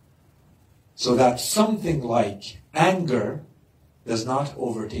discipline. So that something like anger does not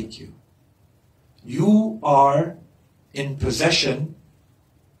overtake you. You are in possession,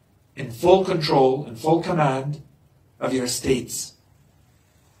 in full control, in full command of your states.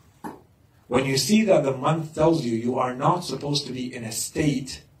 When you see that the month tells you you are not supposed to be in a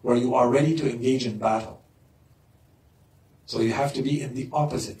state where you are ready to engage in battle. So you have to be in the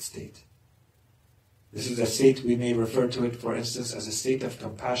opposite state. This is a state, we may refer to it, for instance, as a state of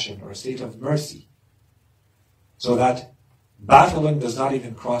compassion or a state of mercy. So that battling does not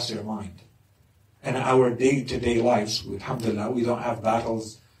even cross your mind. In our day-to-day lives, alhamdulillah, we don't have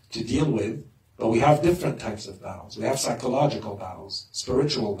battles to deal with, but we have different types of battles. We have psychological battles,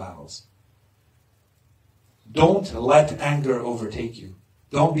 spiritual battles. Don't let anger overtake you.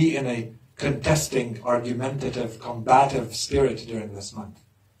 Don't be in a contesting, argumentative, combative spirit during this month.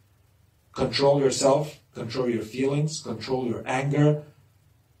 Control yourself, control your feelings, control your anger.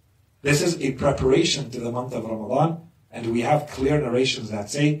 This is a preparation to the month of Ramadan, and we have clear narrations that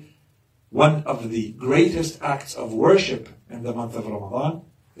say one of the greatest acts of worship in the month of Ramadan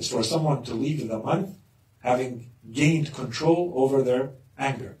is for someone to leave the month having gained control over their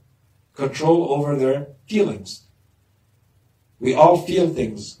anger, control over their feelings. We all feel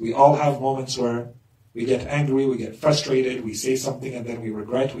things. We all have moments where we get angry, we get frustrated, we say something and then we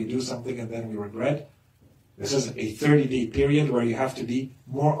regret, we do something and then we regret. This is a 30-day period where you have to be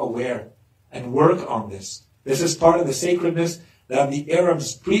more aware and work on this. This is part of the sacredness that the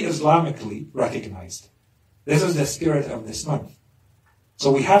Arabs pre-Islamically recognized. This is the spirit of this month.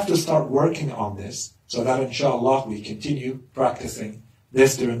 So we have to start working on this so that inshallah we continue practicing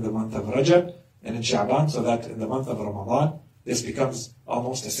this during the month of Rajab and in Sha'ban, so that in the month of Ramadan this becomes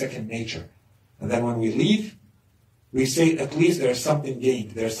almost a second nature. And then when we leave, we say at least there's something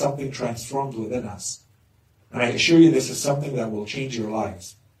gained, there's something transformed within us. And I assure you this is something that will change your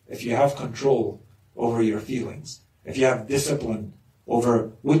lives. If you have control over your feelings, if you have discipline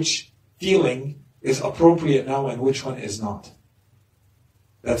over which feeling is appropriate now and which one is not.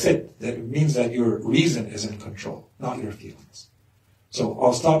 That's it. That means that your reason is in control, not your feelings. So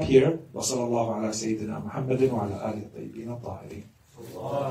I'll stop here. وصلى الله على سيدنا محمد وعلى آله الطيبين الطاهرين.